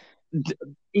of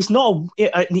it's not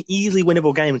an easily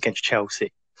winnable game against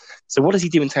Chelsea. So what does he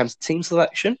do in terms of team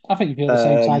selection? I think you feel the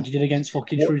same side you did against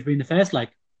fucking Shrewsbury in the first leg.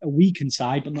 A weakened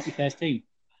side, but not your first team.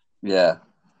 Yeah.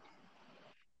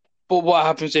 But what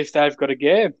happens if they've got a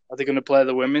game? Are they going to play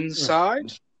the women's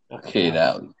side? Okay,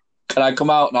 now. Can I come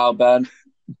out now, Ben?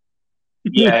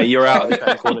 Yeah, you're out of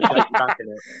the corner. Back in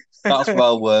it. That's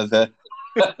well worth it.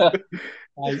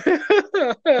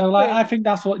 I think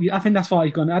that's what he's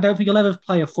going. I don't think he'll ever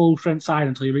play a full strength side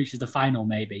until he reaches the final.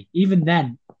 Maybe even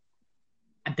then,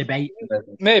 a debate.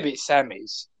 Maybe it's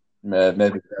semis.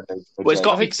 Maybe. Well, it's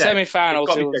got to be semi-finals.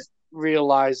 He'll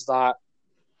realise that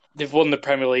they've won the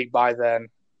Premier League by then.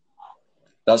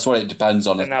 That's what it depends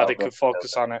on. And now they could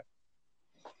focus on it.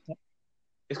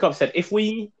 It's got to be said, if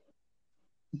we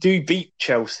do beat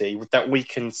Chelsea with that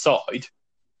weakened side,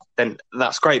 then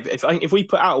that's great. But if we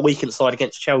put out a weakened side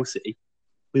against Chelsea,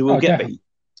 we will get beat.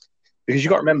 Because you've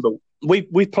got to remember,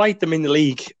 we played them in the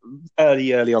league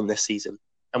early on this season,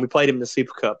 and we played them in the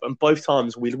Super Cup, and both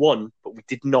times we won, but we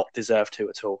did not deserve to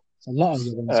at all. A lot of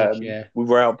them, we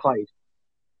were outplayed.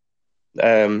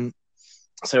 So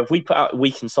if we put out a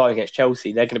weakened side against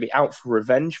Chelsea, they're going to be out for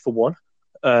revenge, for one.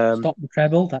 Stop the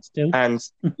treble, that's two. And,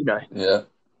 yeah.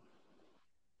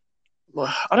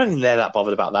 Well, I don't think they're that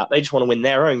bothered about that. They just want to win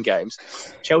their own games.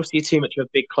 Chelsea are too much of a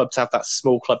big club to have that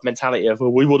small club mentality of,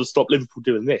 we want to stop Liverpool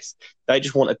doing this. They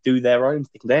just want to do their own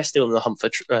thing. They're still in the hunt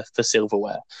for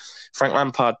silverware. Frank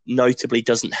Lampard notably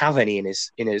doesn't have any in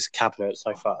his cabinet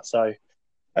so far. So,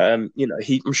 I'm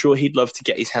sure he'd love to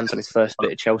get his hands on his first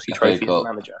bit of Chelsea trophy as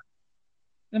manager.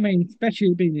 I mean,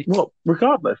 especially being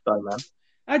regardless though, man.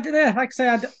 I don't know. Like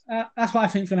I say, that's what I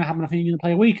think is going to happen. I think you're going to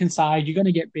play a weak inside. You're going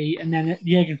to get beat, and then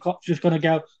Jurgen Klopp's just going to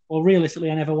go, well, realistically,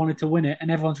 I never wanted to win it,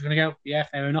 and everyone's going to go, yeah,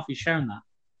 fair enough. He's shown that.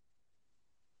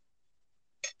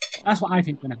 That's what I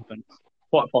think is going to happen.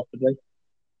 Quite possibly.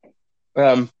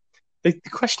 The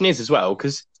question is as well,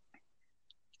 because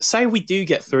say we do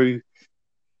get through,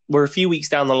 we're a few weeks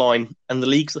down the line, and the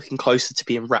league's looking closer to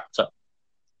being wrapped up,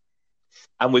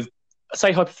 and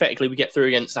say hypothetically we get through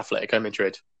against Atletico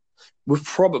Madrid. We're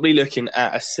probably looking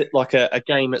at a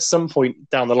game at some point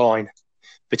down the line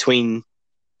between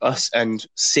us and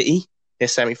City, their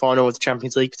semi-final of the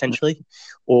Champions League potentially,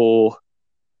 or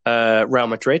Real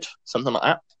Madrid, something like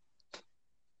that.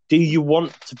 Do you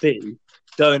want to be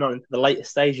going on into the later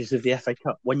stages of the FA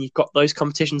Cup when you've got those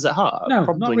competitions at heart? No,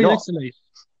 probably not realistically.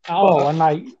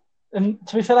 And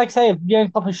to be fair, like I say,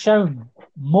 Jurgen Klopp has shown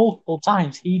multiple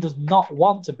times he does not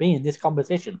want to be in this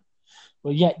competition,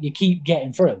 but yet you keep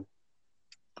getting through.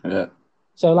 Yeah.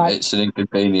 So it's an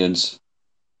inconvenience.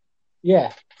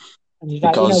 Yeah.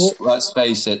 Because let's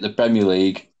face it, the Premier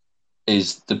League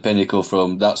is the pinnacle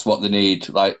that's what they need.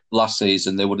 Like last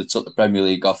season, they would have took the Premier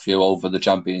League off you over the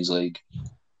Champions League.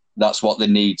 That's what they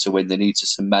need to win. They need to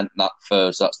cement that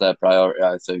first. That's their priority,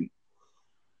 I think.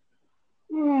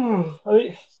 And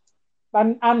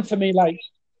for me, like,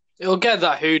 it'll get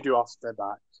that hoodoo off their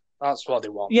back. That's what they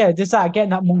want. Yeah, just that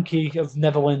getting that monkey of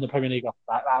never winning the Premier League off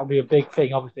the back. That'll be a big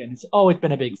thing, obviously, and it's always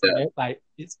been a big thing. Yeah. Like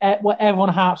it's what everyone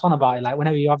harps on about it. Like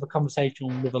whenever you have a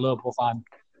conversation with a Liverpool fan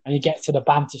and you get to the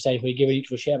banter stage where you're giving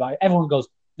each other shit about it, everyone goes,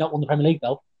 "Not won the Premier League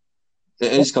though."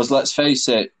 It is because let's face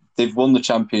it, they've won the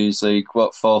Champions League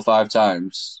 4 or 5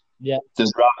 times. Yeah, they'd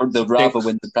rather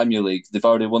win the Premier League. They've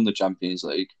already won the Champions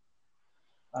League.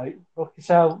 Like,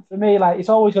 so for me, like it's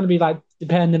always going to be like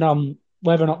depending on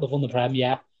whether or not they've won the Prem.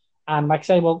 Yeah, and like I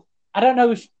say, well, I don't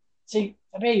know if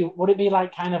for me, would it be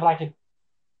like kind of like I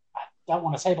don't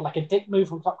want to say, but like a dick move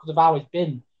from Klopp because I've always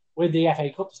been with the FA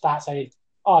Cup to start saying,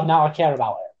 "Oh, now I care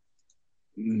about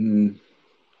it."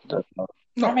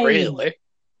 Not really.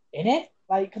 In it,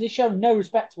 like, because he's shown no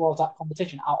respect towards that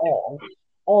competition at all.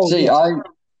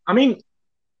 I mean,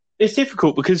 it's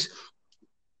difficult because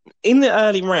in the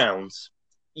early rounds,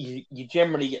 you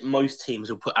generally get most teams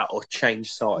will put out or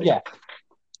change side. Yeah.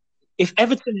 If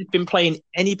Everton had been playing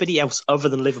anybody else other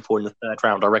than Liverpool in the third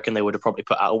round, I reckon they would have probably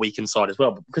put out a weakened side as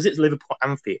well. But because it's Liverpool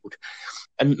Anfield,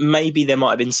 and maybe there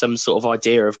might have been some sort of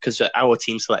idea of, because our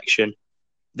team selection,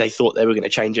 they thought they were going to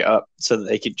change it up so that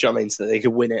they could jump in, so that they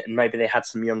could win it, and maybe they had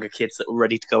some younger kids that were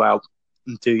ready to go out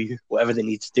and do whatever they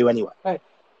need to do anyway. Right.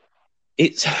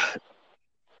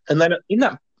 And then in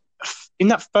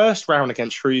that first round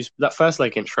against that first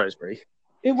leg against Shrewsbury,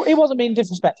 it wasn't being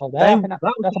disrespectful there. I think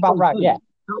that's about right. Yeah,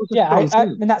 I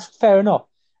mean that's fair enough.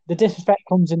 The disrespect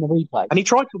comes in the replay, and he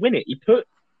tried to win it. He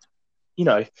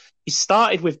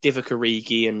started with Divock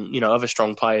Origi and other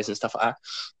strong players and stuff like that,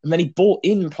 and then he brought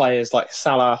in players like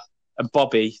Salah and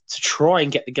Bobby to try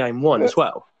and get the game won as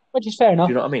well. Which is fair enough.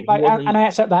 Do you know what I mean? And I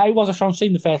accept that. It was a strong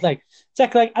team the first leg.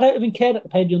 Second leg, I don't even care that they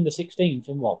played the under-16s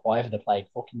and whatever they played.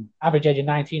 Fucking average age of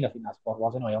 19, I think that squad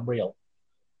was anyway, unreal.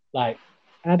 And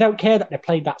I don't care that they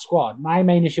played that squad. My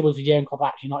main issue was with Jurgen Klopp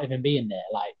actually not even being there.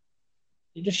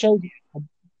 It just showed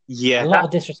a lot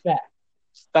of disrespect.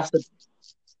 That's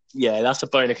a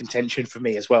bone of contention for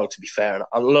me as well, to be fair. And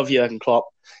I love Jurgen Klopp.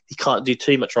 He can't do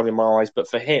too much wrong in my eyes, but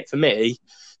for me,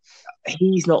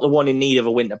 he's not the one in need of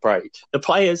a winter break. The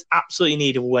players absolutely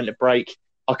need a winter break.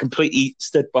 I completely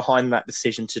stood behind that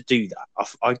decision to do that.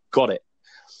 I got it.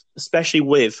 Especially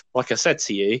with, like I said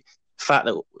to you, the fact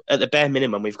that at the bare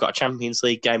minimum, we've got a Champions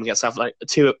League game against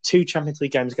two Champions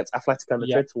League games against Atletico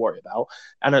Madrid to worry about,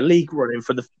 and a league running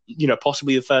for the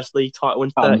possibly the first league title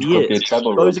in 30 years.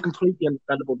 Those are completely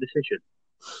understandable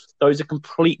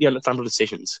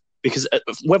decisions. Because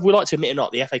whether we like to admit it or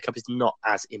not, the FA Cup is not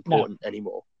as important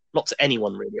anymore. Not to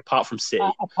anyone, really, apart from City.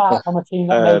 Apart from a team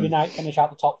that maybe might finish out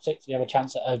the top 6, you have a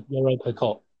chance at a Europa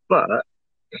Cup. But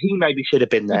he maybe should have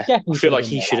been there. I feel like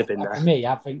he should have been there. For me,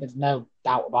 I think there's no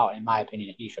doubt about it, in my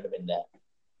opinion, he should have been there.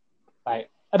 I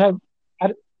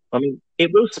mean,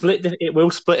 it will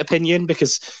split opinion,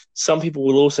 because some people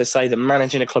will also say that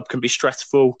managing a club can be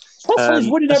stressful. He's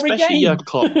winning every game. Jurgen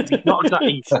Klopp. He's not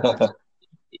exactly,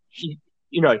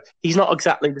 he's not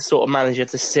exactly the sort of manager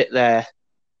to sit there.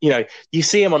 You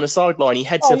see him on the sideline. He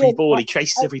heads every ball. He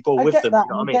chases every ball with them. That.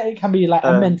 You know what I mean? It can be like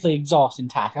a mentally exhausting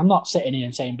task. I'm not sitting here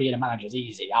and saying being a manager is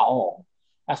easy at all.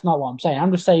 That's not what I'm saying.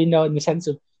 I'm just saying, in the sense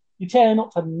of you turn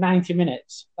up for 90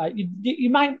 minutes. You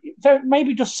might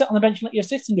maybe just sit on the bench and let your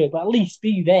assistant do it, but at least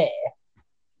be there.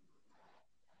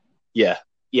 Yeah,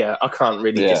 I can't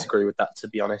really disagree with that, to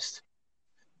be honest.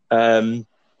 Right,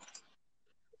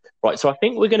 so I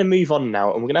think we're going to move on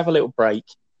now, and we're going to have a little break.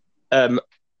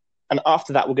 And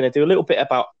after that, we're going to do a little bit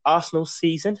about Arsenal's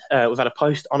season. We've had a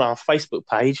post on our Facebook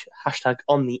page,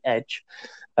 #OnTheEdge,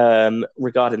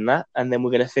 regarding that. And then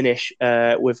we're going to finish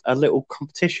with a little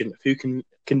competition of who can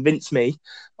convince me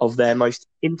of their most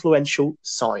influential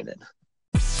signing.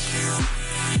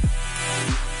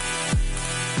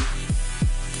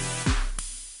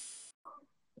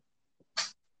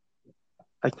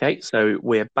 Okay, so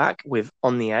we're back with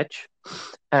On The Edge.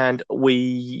 And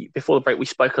before the break, we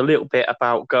spoke a little bit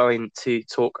about going to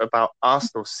talk about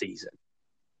Arsenal's season.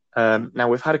 Now,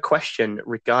 we've had a question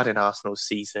regarding Arsenal's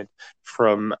season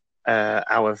from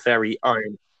our very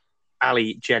own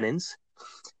Ali Jennings,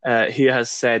 who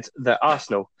has said that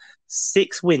Arsenal,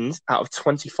 6 wins out of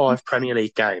 25 Premier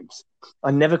League games. I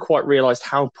never quite realised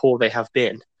how poor they have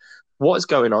been. What is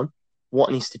going on?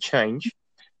 What needs to change?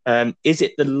 Is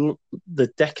it the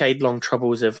decade-long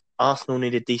troubles of Arsenal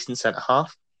need a decent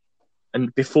centre-half?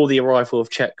 And before the arrival of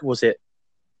Cech, was it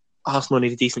Arsenal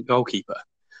need a decent goalkeeper?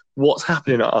 What's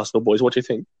happening at Arsenal, boys? What do you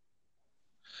think?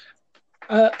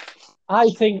 I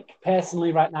think,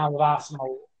 personally, right now with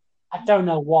Arsenal, I don't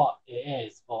know what it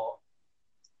is, but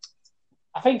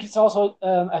I think it's also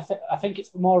I think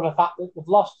it's more of a fact that they've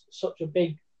lost such a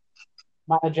big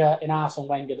manager in Arsene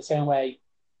Wenger the same way.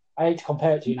 I hate to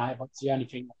compare it to United, but it's the only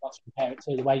thing I've got to compare it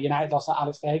to. The way United lost to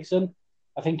Alex Ferguson,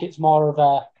 I think it's more of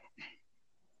a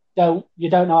you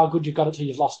don't know how good you've got it till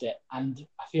you've lost it, and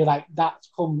I feel like that's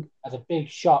come as a big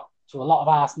shock to a lot of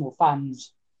Arsenal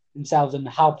fans themselves and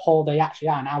how poor they actually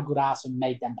are and how good Arsenal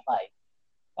made them play.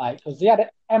 Like, because they had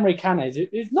Emery Can,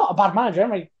 who's not a bad manager.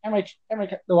 Not Emery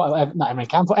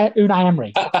Can, but Unai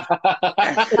Emery.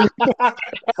 I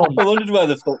wondered where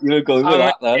the fuck you were going with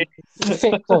that then.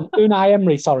 Unai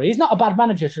Emery, sorry. He's not a bad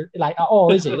manager, like, at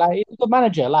all, is he? Like, he's a good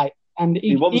manager, like, and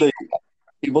he won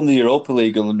the Europa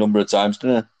League a number of times,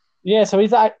 didn't he? Yeah, so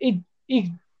he's like, he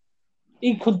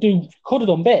could have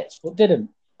done bits, but didn't.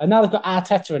 And now they've got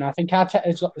Arteta, and I think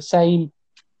Arteta's got the same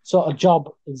sort of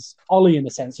job as Ollie in the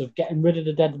sense of getting rid of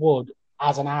the dead wood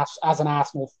as an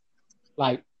Arsenal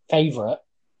like favourite,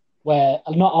 where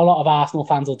not a lot of Arsenal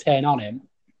fans will turn on him,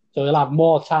 so he'll have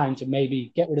more time to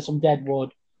maybe get rid of some dead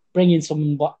wood, bring in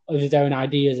some of his own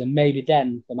ideas, and maybe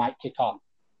then they might kick on.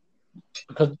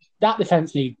 Because that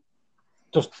defence needs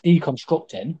just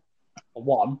deconstructing, for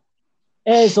one.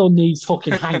 Ozil needs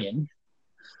fucking hanging.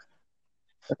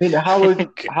 I think how have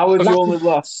you only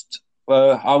lost?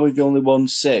 How have you only won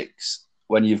 6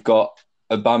 when you've got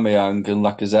Aubameyang and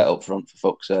Lacazette up front, for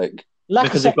fuck's sake?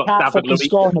 Lacazette can't fucking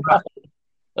score in a brothel.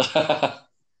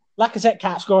 Lacazette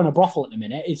can't score in a brothel at the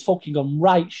minute. He's fucking gone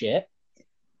right shit.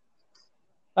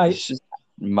 Like, it's just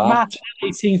mad.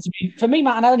 Martinelli seems to be, for me,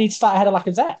 Martinelli needs to start ahead of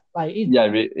Lacazette. Like, he's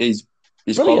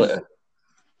quality.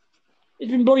 He's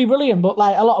been bloody brilliant, but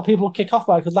like a lot of people kick off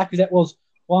by it because Lacazette was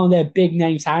one of their big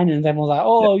name signings, and everyone's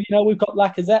like, we've got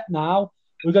Lacazette now.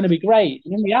 We're going to be great.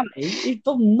 And in reality, he's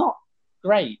done not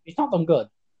great. He's not done good.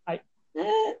 Like,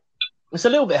 It's a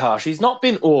little bit harsh. He's not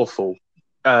been awful,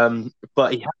 but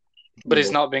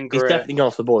he's not been great. He's definitely gone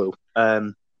off the boil.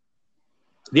 The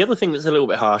other thing that's a little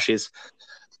bit harsh is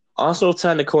Arsenal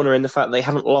turned the corner in the fact they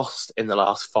haven't lost in the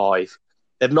last 5.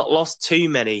 They've not lost too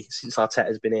many since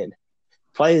Arteta's been in.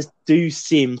 Players do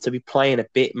seem to be playing a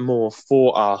bit more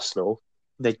for Arsenal.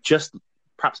 They're just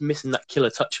perhaps missing that killer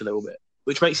touch a little bit,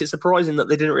 which makes it surprising that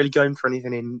they didn't really go in for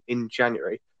anything in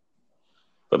January.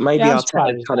 But maybe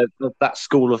Arteta's kind of that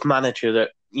school of manager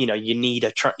that, you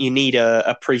need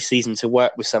a pre-season to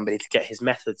work with somebody to get his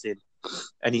methods in,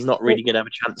 and he's not really going to have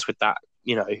a chance with that.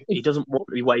 He doesn't want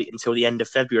to wait until the end of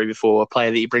February before a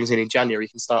player that he brings in January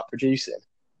can start producing.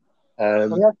 We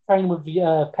have trained with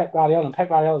Pep Guardiola, and Pep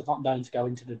Guardiola is not known to go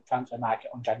into the transfer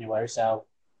market on January, so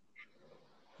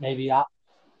maybe that's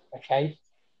okay.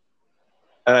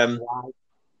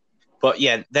 But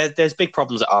yeah, there's big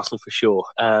problems at Arsenal for sure.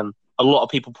 A lot of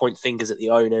people point fingers at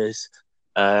the owners.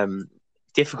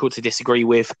 Difficult to disagree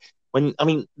with.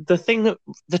 The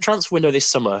transfer window this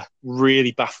summer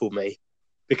really baffled me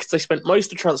because they spent most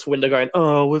of the transfer window going,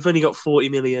 we've only got 40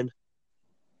 million.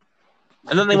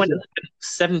 And then they went and spent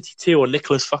 72 on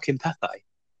Nicolas fucking Pepe.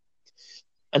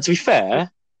 And to be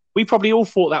fair, we probably all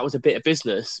thought that was a bit of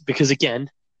business because, again,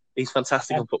 he's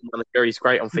fantastic on Football Manager. He's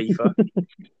great on FIFA.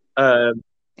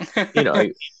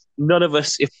 None of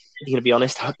us, if you're going to be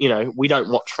honest, we don't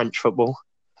watch French football.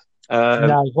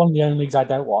 No, it's one of the only leagues I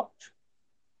don't watch.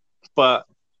 But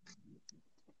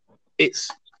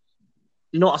it's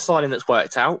not a signing that's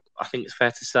worked out, I think it's fair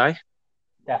to say.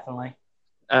 Definitely.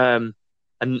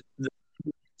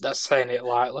 That's saying it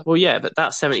lightly. Well, yeah, but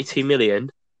that 72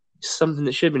 million is something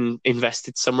that should have been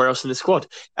invested somewhere else in the squad.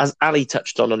 As Ali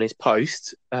touched on his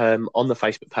post on the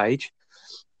Facebook page,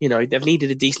 they've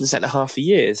needed a decent centre-half for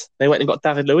years. They went and got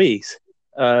David Luiz.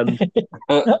 On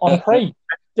a free.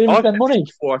 Didn't spend money.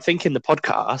 I think in the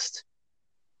podcast,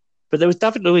 but there was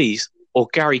David Luiz or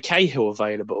Gary Cahill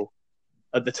available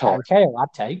at the time. Gary Cahill,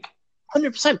 I'd take.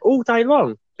 100% all day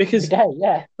long. Because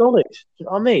yeah, knowledge, you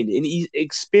know what I mean? And he's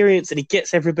experienced and he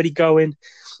gets everybody going.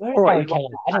 Where's Gary Cahill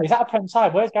at? Anyway, is that a Prem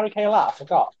side? Where's Gary Cahill at? I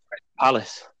forgot.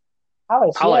 Palace.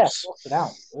 Palace. Yeah.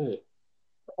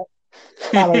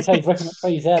 Can't really say looking at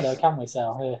trees there, though, can we?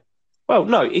 So, yeah. Well,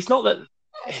 no, it's not that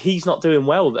he's not doing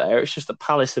well there. It's just that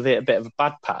Palace have hit a bit of a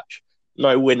bad patch.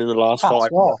 No win in the last 5,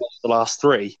 the last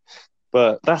 3.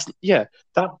 But that's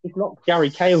not Gary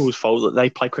Cahill's fault that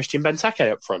they play Christian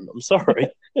Benteke up front. I'm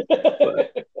sorry.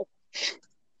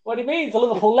 What do you mean? He's a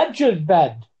Liverpool legend,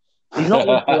 Ben. He's not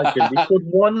a Liverpool legend. He scored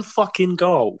one fucking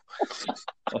goal.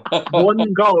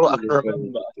 One goal, I can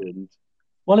remember.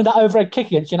 One of that overhead kick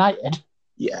against United.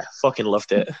 Yeah, fucking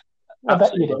loved it. I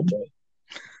bet you did.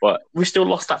 But we still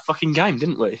lost that fucking game,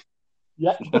 didn't we?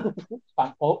 Yeah.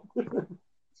 Thank fuck.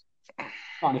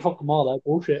 Not any fucking more, though.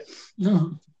 Bullshit.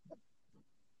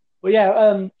 But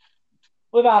yeah,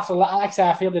 with Arsenal, like I say,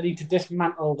 I feel they need to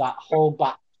dismantle that whole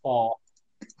back four.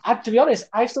 And to be honest,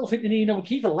 I still think they need another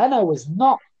keeper. Leno has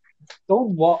not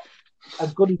done what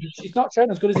as good as he's not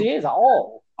shown as good as he is at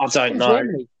all. I don't know.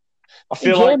 Germany. I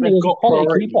feel like they've got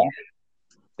priorities.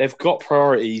 They've got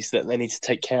priorities that they need to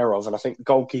take care of, and I think the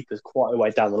goalkeeper's quite a way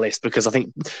down the list because I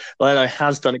think Leno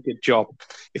has done a good job.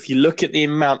 If you look at the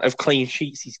amount of clean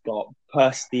sheets he's got,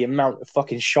 plus the amount of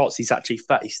fucking shots he's actually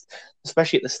faced,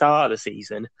 especially at the start of the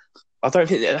season, I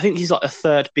think he's like the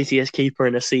third busiest keeper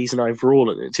in a season overall,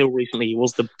 and until recently he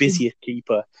was the busiest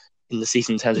keeper in the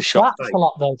season in terms of shots. He flaps a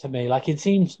lot though to me. Like it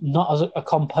seems not as a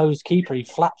composed keeper. He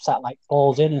flaps that like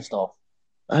falls in and stuff.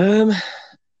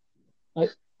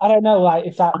 I don't know, like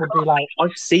if that would be like.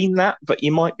 I've seen that, but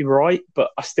you might be right. But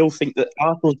I still think that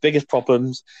Arsenal's biggest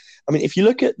problems. I mean, if you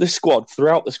look at the squad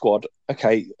throughout the squad,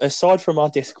 okay, aside from our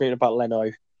disagreement about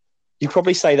Leno, you'd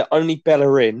probably say that only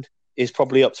Bellerin is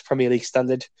probably up to Premier League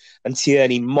standard, and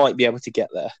Tierney might be able to get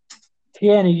there.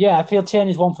 Tierney, yeah, I feel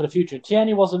Tierney's one for the future.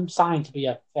 Tierney wasn't signed to be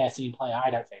a first team player, I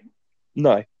don't think.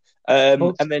 No,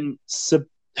 and then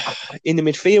in the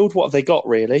midfield, what have they got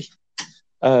really?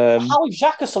 How is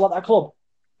Xhaka still at that club?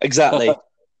 Exactly.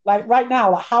 Like right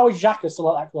now, how is Xhaka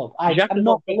still at that club? I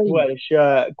cannot believe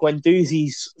it.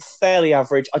 Guendouzi's fairly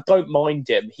average. I don't mind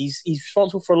him. He's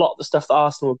responsible for a lot of the stuff that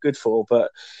Arsenal are good for,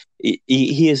 but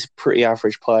he is a pretty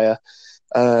average player.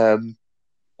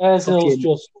 Ozil's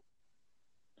just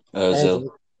Ozil.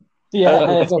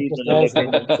 Yeah,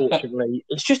 unfortunately,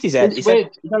 it's just his head.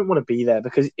 You don't want to be there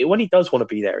because when he does want to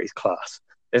be there, he's class.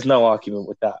 There's no argument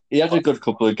with that. He had a good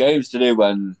couple of games to do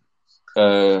when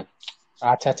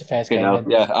Arteta first came in.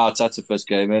 Yeah, Arteta first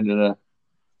came in, and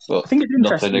I think it's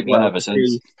interesting ever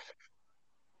since.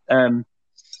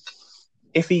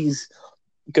 If he's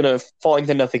gonna find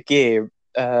another gear,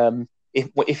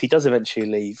 if he does eventually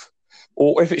leave,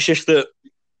 or if it's just that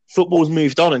football's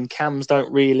moved on and cams they're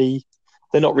not really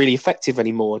effective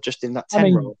anymore, just in that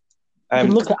 10 role. You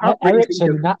can look at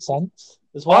Eriksen in that sense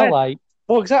as well.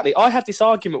 Well, exactly. I had this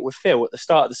argument with Phil at the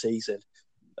start of the season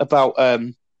about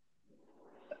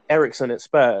Eriksen at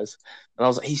Spurs, and I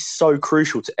was like, he's so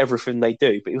crucial to everything they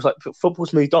do. But he was like,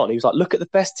 football's moved on. He was like, look at the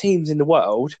best teams in the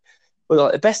world. Well,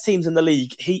 like, the best teams in the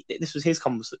league. This was his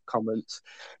comments.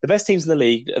 The best teams in the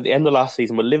league at the end of last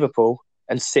season were Liverpool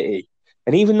and City.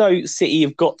 And even though City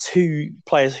have got two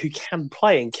players who can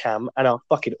play in cam and are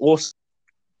fucking awesome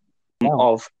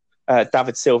of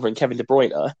David Silva and Kevin De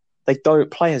Bruyne, they don't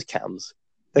play as cams.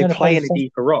 They play in a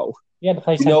deeper role. Yeah, they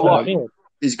play. You know what?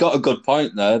 He's got a good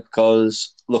point there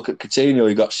because look at Coutinho.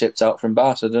 He got shipped out from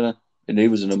Barca, didn't he? And he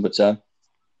was a number 10.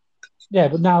 Yeah,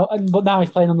 but now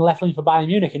he's playing on the left wing for Bayern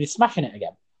Munich and he's smashing it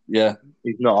again. Yeah,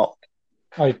 he's not.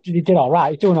 Oh, he did all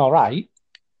right. He's doing all right.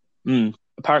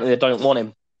 Apparently, they don't want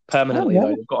him permanently.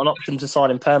 Though they've got an option to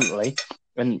sign him permanently,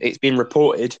 and it's been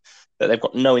reported that they've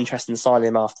got no interest in signing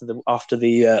him after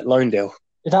the loan deal.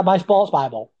 Is that by Sports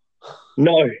Bible?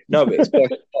 No, but it's by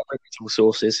reputable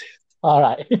sources. All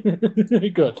right,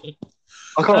 good.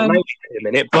 I can't mention it in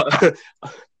a minute, but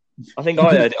I think I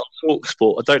heard it on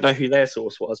TalkSport. I don't know who their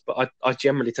source was, but I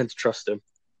generally tend to trust them.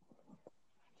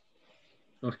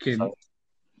 Okay.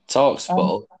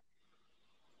 TalkSport.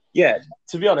 Yeah,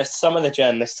 to be honest, some of the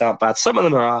journalists aren't bad. Some of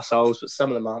them are arseholes, but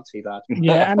some of them aren't too bad.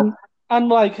 Yeah,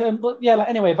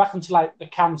 anyway, back into like the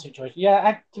cam situation.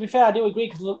 Yeah, to be fair, I do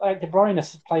agree because De Bruyne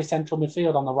plays central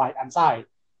midfield on the right hand side.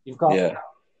 You've got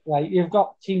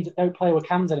teams that don't play with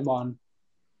cams anymore, and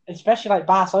especially like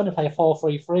Barcelona play a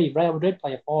 4-3-3. Real Madrid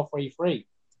play a 4-3-3.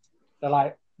 They're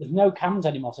like, there's no cams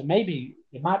anymore, so maybe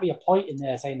there might be a point in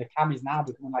there saying the cam is now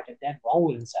becoming like a dead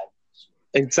role in a sense.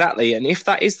 Exactly, and if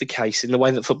that is the case in the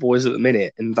way that football is at the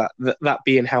minute, and that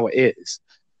being how it is,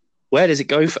 where does it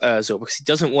go for Ozil? Because he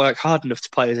doesn't work hard enough to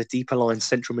play as a deeper line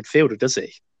central midfielder, does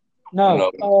he? No. I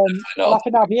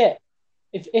think that'll be it.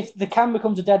 If the cam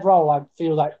becomes a dead role, I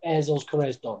feel like Ozil's career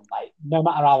is done. Like no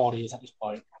matter how old he is at this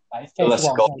point. Like, unless he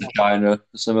got to China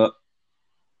or something.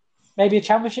 Maybe a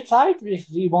championship side if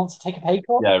he wants to take a pay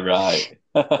cut. Yeah, right.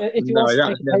 If he wants to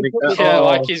take a pay cut,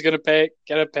 like he's going to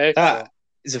get a pay cut.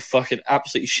 Is a fucking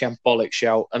absolutely shambolic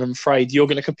shout, and I'm afraid you're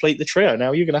going to complete the trio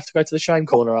now. You're going to have to go to the shame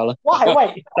corner, Alan. Why?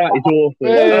 Wait. That is awful.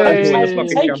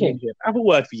 Have a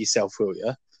word for yourself, will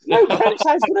you? No Prem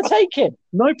side's going to take him.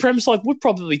 No Prem side would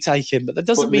probably take him, but that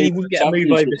doesn't mean he wouldn't get a move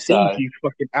overseas, you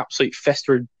fucking absolute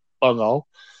festering bunghole.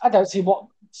 I don't see what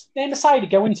name the side to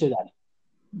go into then.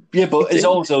 Yeah, but is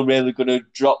also really going to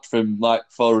drop from like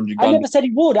 400 grand? I never said he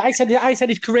would. I said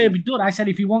his career would be done. I said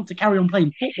if he wants to carry on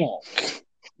playing football.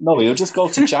 No, he'll just go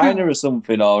to China or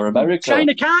something, or America.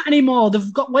 China can't anymore.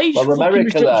 They've got wage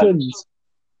restrictions.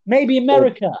 Maybe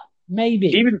America. Maybe.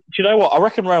 Even, do you know what? I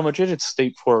reckon Real Madrid would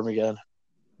stoop for him again.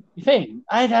 You think?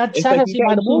 I'd sadly see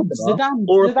by the Wolves. Zidane,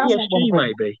 or a Zidane PSG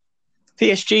maybe.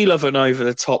 PSG love an over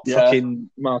the top fucking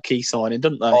marquee signing,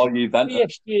 don't they? Or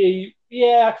Juventus. PSG,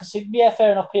 I can see. Yeah,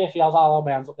 fair enough. PSG, I'll hold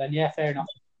my hands up then. Yeah, fair enough.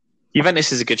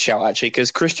 Juventus is a good shout actually,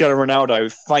 because Cristiano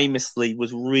Ronaldo famously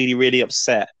was really, really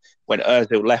upset when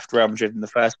Özil left Real Madrid in the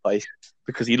first place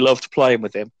because he loved playing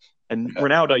with him. And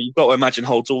Ronaldo, you've got to imagine,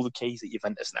 holds all the keys at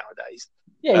Juventus nowadays.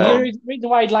 Yeah, the reason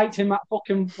why he liked him at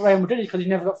fucking Real Madrid is because he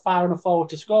never got far enough forward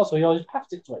to score, so he always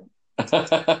passed it to him.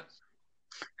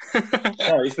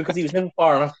 No, it's because he was never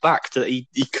far enough back that he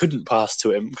couldn't pass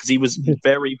to him, because he was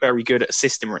very, very good at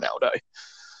assisting Ronaldo.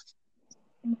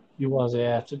 He was,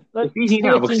 yeah. It's easy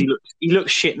now because he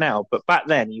looks shit now, but back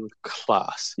then he was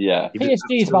class. Yeah.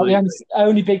 PSG is about the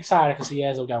only big side I can see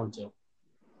Özil going to.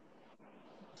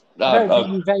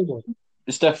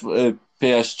 It's definitely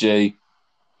PSG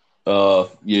or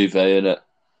Juve, innit?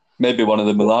 Maybe one of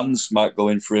the Milans might go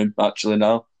in for him, actually,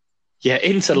 now. Yeah,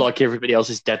 Inter, like everybody else,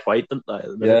 is dead weight, don't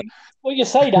they? Yeah. Well, you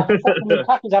say that, but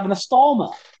Lukaku's having a stormer.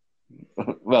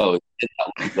 Well,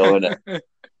 it's though, isn't it?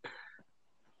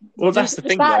 Well, that's the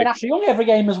thing, though. He's actually young every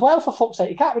game as well, for fuck's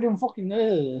sake. You can't be doing fucking...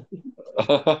 We're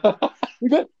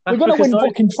going to win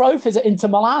fucking trophies at Inter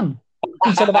Milan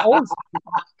instead of at us.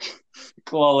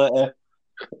 Quality.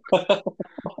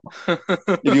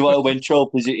 If you want to win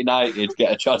trophies at United,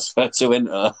 get a transfer to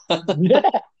Inter. Yeah.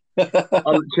 Do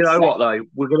you know what though?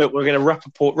 We're gonna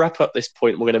wrap up this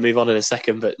point. We're gonna move on in a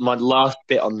second. But my last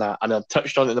bit on that, and I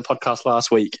touched on it in the podcast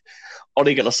last week.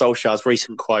 Ole Gunnar Solskjaer's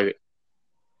recent quote: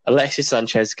 "Alexis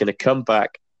Sanchez is gonna come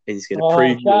back and he's gonna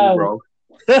prove you all wrong."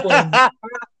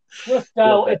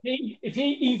 So if he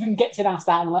even gets in our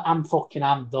start, I'm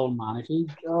done, man. If he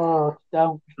don't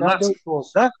do it to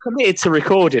us. That's committed to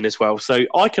recording as well, so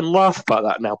I can laugh about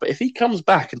that now. But if he comes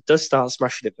back and does start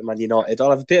smashing it for Man United,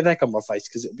 I'll have a bit of egg on my face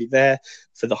because it'll be there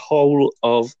for the whole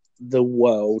of the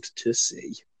world to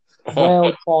see.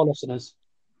 Well, for listeners.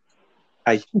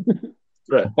 Hey,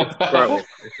 look, it's growing.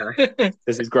 Okay,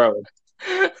 this is growing.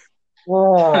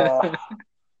 Oh.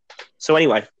 So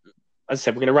anyway. As I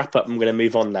said, we're going to wrap up and we're going to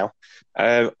move on now.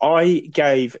 I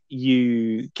gave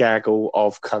you, Gaggle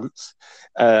of cunts,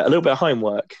 a little bit of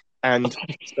homework. And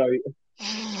so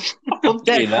I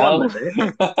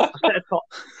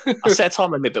set a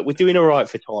time limit, but we're doing all right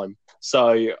for time.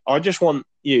 So I just want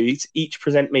you to each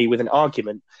present me with an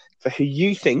argument for who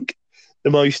you think the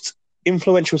most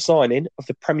influential signing of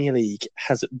the Premier League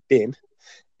has been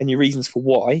and your reasons for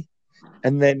why.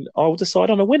 And then I'll decide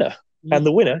on a winner. And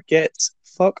the winner gets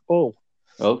fuck all.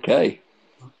 Okay.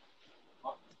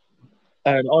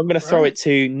 And I'm going to throw it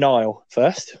to Niall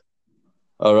first.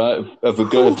 All right. Have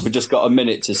we just got a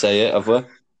minute to say it, have we?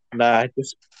 Nah,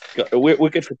 we're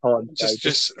good for time.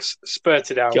 Just spurt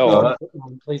it out. Go on.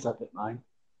 Please don't pick mine.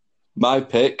 My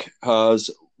pick has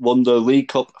won the League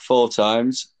Cup 4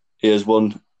 times. He has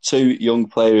won 2 Young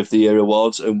Player of the Year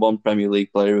awards and 1 Premier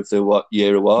League Player of the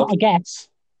Year award. I guess.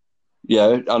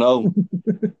 Yeah, I know.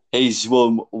 He's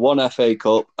won 1 FA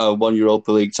Cup and 1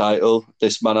 Europa League title.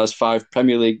 This man has 5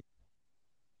 Premier League.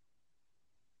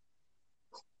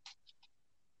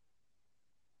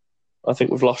 I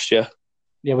think we've lost you.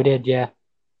 Yeah, we did, yeah.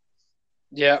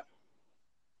 Yeah.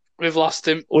 We've lost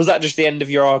him. Or was that just the end of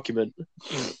your argument?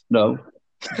 No.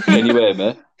 Anyway,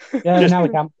 mate. Yeah, now we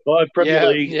can. 5 Premier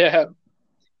League. Yeah.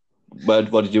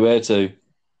 What did you wear to?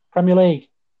 Premier League.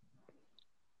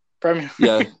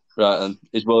 Yeah, right then.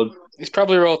 He's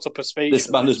probably wrote up a speech. This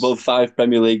man has won 5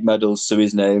 Premier League medals to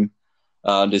his name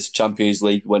and is Champions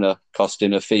League winner,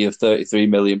 costing a fee of 33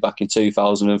 million back in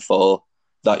 2004.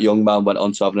 That young man went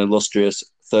on to have an illustrious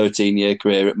 13-year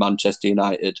career at Manchester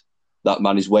United. That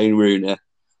man is Wayne Rooney,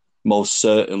 most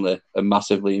certainly a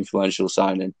massively influential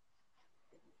signing.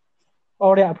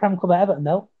 Already at a Prem Club at Everton,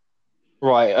 though.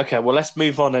 Right, okay, well, let's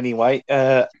move on anyway.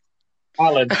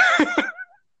 Alan.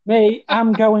 Me,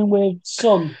 I'm going with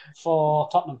Son for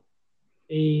Tottenham.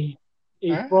 He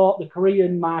brought the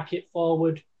Korean market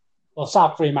forward. Well,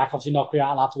 South Korean market, obviously North Korea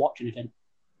aren't allowed to watch anything.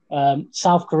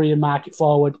 South Korean market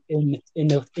forward in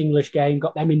the English game,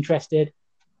 got them interested.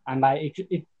 And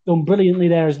it done brilliantly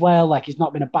there as well. Like, he's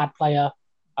not been a bad player.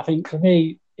 I think for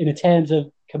me, in terms of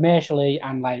commercially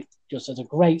and just as a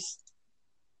great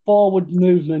forward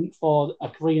movement for a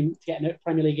Korean to get a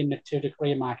Premier League into the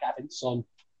Korean market, I think Son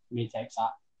for me takes that.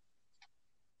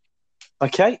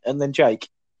 Okay, and then Jake.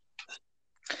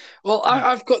 Well,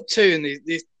 I've got 2, and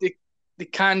they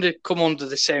kind of come under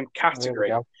the same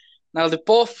category. Now, they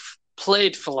both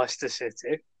played for Leicester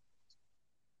City.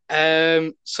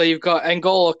 So you've got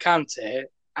N'Golo Kante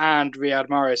and Riyad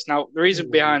Mahrez. Now, the reason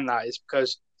behind that is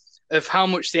because of how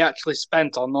much they actually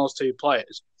spent on those two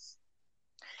players,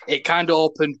 it kind of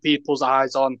opened people's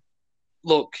eyes on,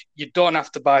 look, you don't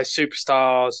have to buy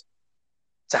superstars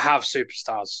to have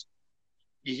superstars.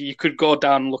 You could go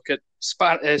down and look at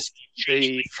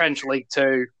the French League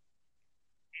 2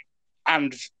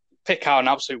 and pick out an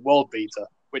absolute world beater,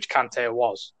 which Kanté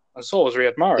was. And so was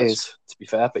Riyad Mahrez. Is, to be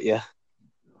fair, but yeah.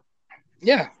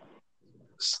 Yeah.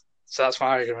 So that's my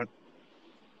argument.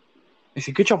 It's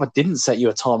a good job I didn't set you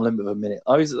a time limit of a minute.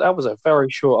 That was a very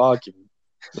short argument.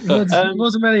 It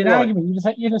wasn't really an argument.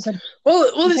 You just said.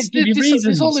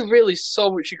 There's only really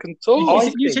so much you can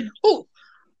talk.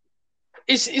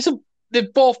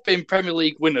 They've both been Premier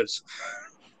League winners.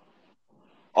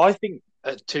 I think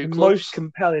the most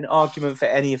compelling argument for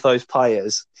any of those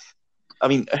players. I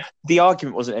mean, the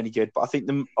argument wasn't any good, but I think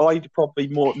I'd probably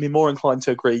be more inclined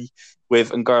to agree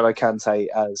with N'Golo Kanté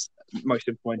as most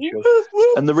influential.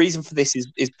 And the reason for this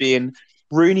is being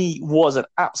Rooney was an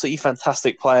absolutely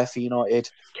fantastic player for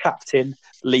United, captain,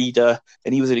 leader,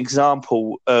 and he was an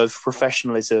example of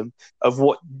professionalism, of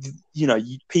what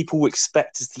people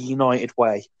expect as the United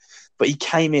way. But he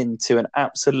came into an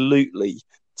absolutely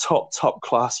top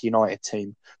class United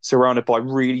team, surrounded by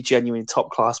really genuine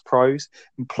top class pros,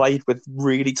 and played with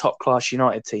really top class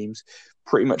United teams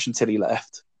pretty much until he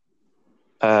left.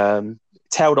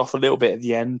 Tailed off a little bit at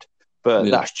the end, but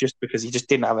that's just because he just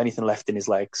didn't have anything left in his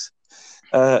legs.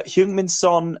 Heung-min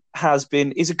Son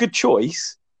is a good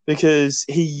choice because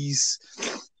he's,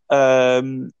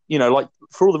 like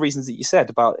for all the reasons that you said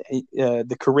about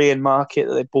the Korean market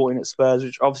that they bought in at Spurs,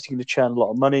 which obviously going to churn a lot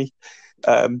of money.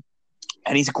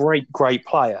 And he's a great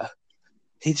player.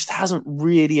 He just hasn't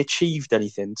really achieved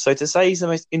anything. So to say he's the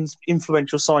most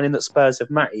influential signing that Spurs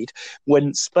have made,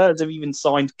 when Spurs have even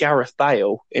signed Gareth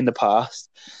Bale in the past.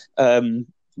 And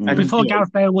before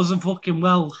Gareth Bale was a fucking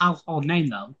household name,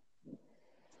 though.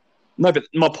 No, but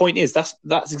my point is, that's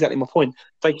exactly my point.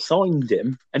 They signed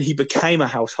him, and he became a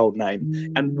household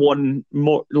name, and won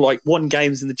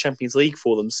games in the Champions League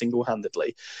for them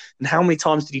single-handedly. And how many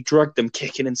times did he drag them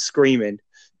kicking and screaming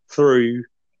through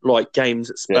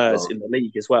games at Spurs in the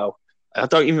league as well? I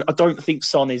don't think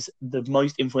Son is the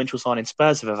most influential signing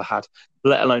Spurs have ever had,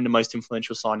 let alone the most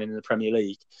influential signing in the Premier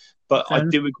League. But I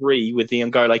do agree with the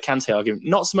N'Golo Kanté argument.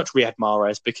 Not so much Riyad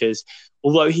Mahrez, because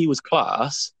although he was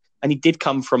class and he did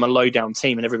come from a low-down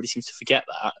team, and everybody seems to forget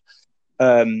that,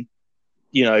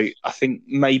 I think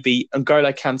maybe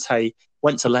N'Golo Kanté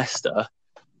went to Leicester,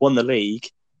 won the league,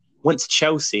 went to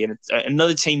Chelsea, and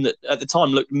another team that at the time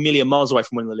looked a million miles away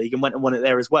from winning the league, and went and won it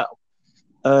there as well.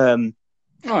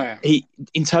 He,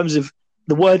 in terms of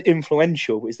the word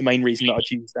influential, is the main reason that I'd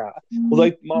use that.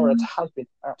 Although Mahrez has been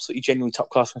absolutely genuinely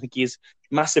top class, I think he is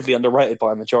massively underrated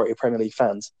by a majority of Premier League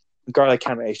fans. N'Golo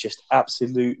Kanté is just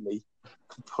absolutely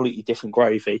completely different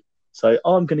gravy. So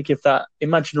I'm going to give that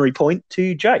imaginary point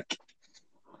to Jake.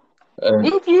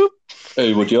 Who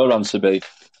would your answer be?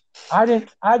 I'll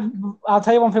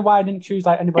tell you one thing why I didn't choose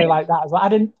anybody like that as well.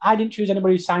 I didn't choose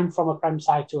anybody who signed from a Prem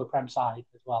side to a Prem side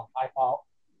as well. I thought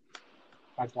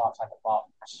I'd go outside the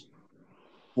box.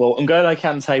 Well, N'Golo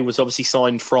Kanté was obviously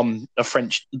signed from a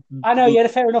French. I know, yeah,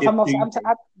 fair enough. I'm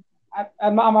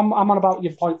on about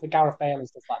your point for Gareth Bale and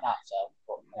stuff like that. So,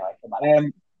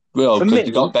 anyway, because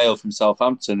they got Bale from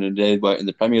Southampton and they weren't in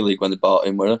the Premier League when they bought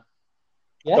him, were they?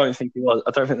 Yeah. I don't think he was.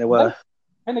 I don't think they were.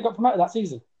 And they got promoted that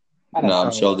season. No,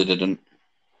 I'm sure they didn't.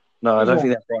 No, I don't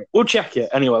think that's right. We'll check it.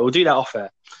 Anyway, we'll do that off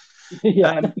air.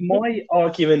 My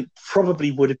argument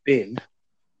probably would have been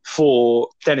for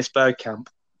Dennis Bergkamp,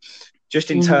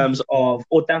 just in terms of,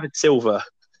 or David Silva,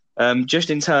 just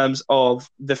in terms of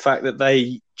the fact that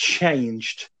they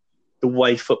changed the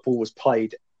way football was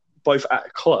played, both at a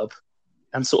club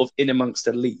and sort of in amongst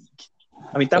a league.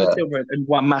 I mean, David Silva and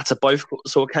Juan Mata both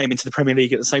sort of came into the Premier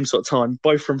League at the same sort of time,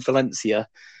 both from Valencia.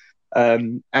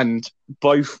 And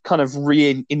both kind of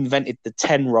reinvented the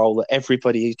 10 role that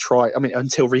everybody tried. I mean,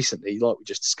 until recently, like we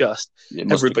just discussed,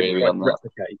 everybody tried to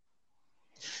replicate.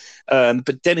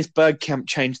 But Dennis Bergkamp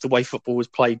changed the way football was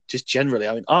played just generally.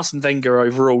 I mean, Arsene Wenger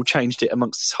overall changed it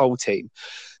amongst his whole team.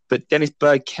 But Dennis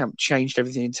Bergkamp changed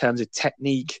everything in terms of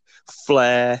technique,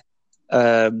 flair,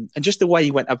 and just the way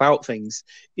he went about things.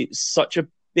 It's such a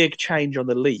big change on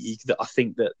the league that I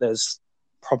think that there's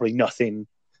probably nothing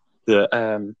that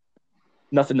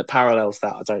parallels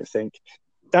that, I don't think.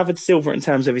 David Silva, in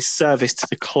terms of his service to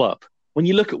the club, when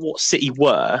you look at what City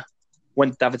were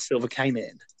when David Silva came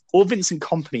in, or Vincent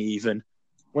Kompany even,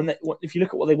 if you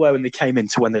look at what they were when they came in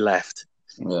to when they left,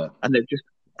 and they've just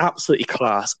absolutely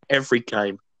class every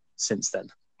game since then.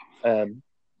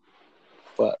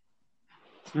 But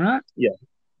right, yeah,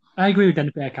 I agree with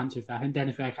Dennis Bergkamp. I think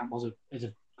Dennis Bergkamp is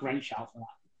a great shout for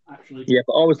that, actually. Yeah,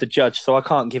 but I was the judge, so I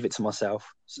can't give it to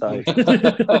myself. So fair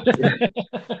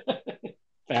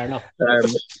enough.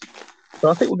 So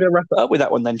I think we're going to wrap it up with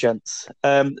that one then, gents.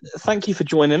 Thank you for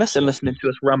joining us and listening to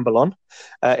us ramble on.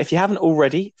 If you haven't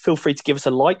already, feel free to give us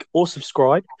a like or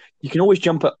subscribe. You can always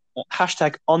jump at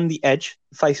 #OnTheEdge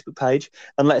Facebook page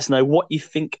and let us know what you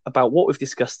think about what we've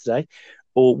discussed today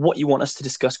or what you want us to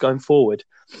discuss going forward.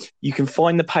 You can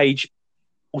find the page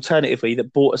alternatively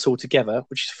that brought us all together,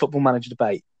 which is Football Manager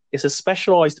Debate. It's a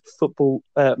specialised Football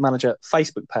Manager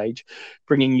Facebook page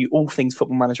bringing you all things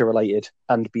Football Manager related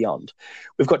and beyond.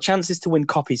 We've got chances to win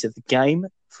copies of the game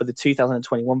for the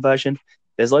 2021 version.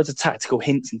 There's loads of tactical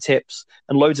hints and tips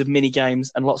and loads of mini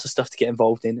games and lots of stuff to get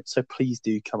involved in. So please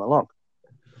do come along.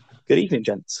 Good evening,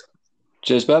 gents.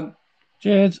 Cheers, Ben.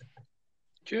 Cheers.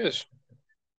 Cheers.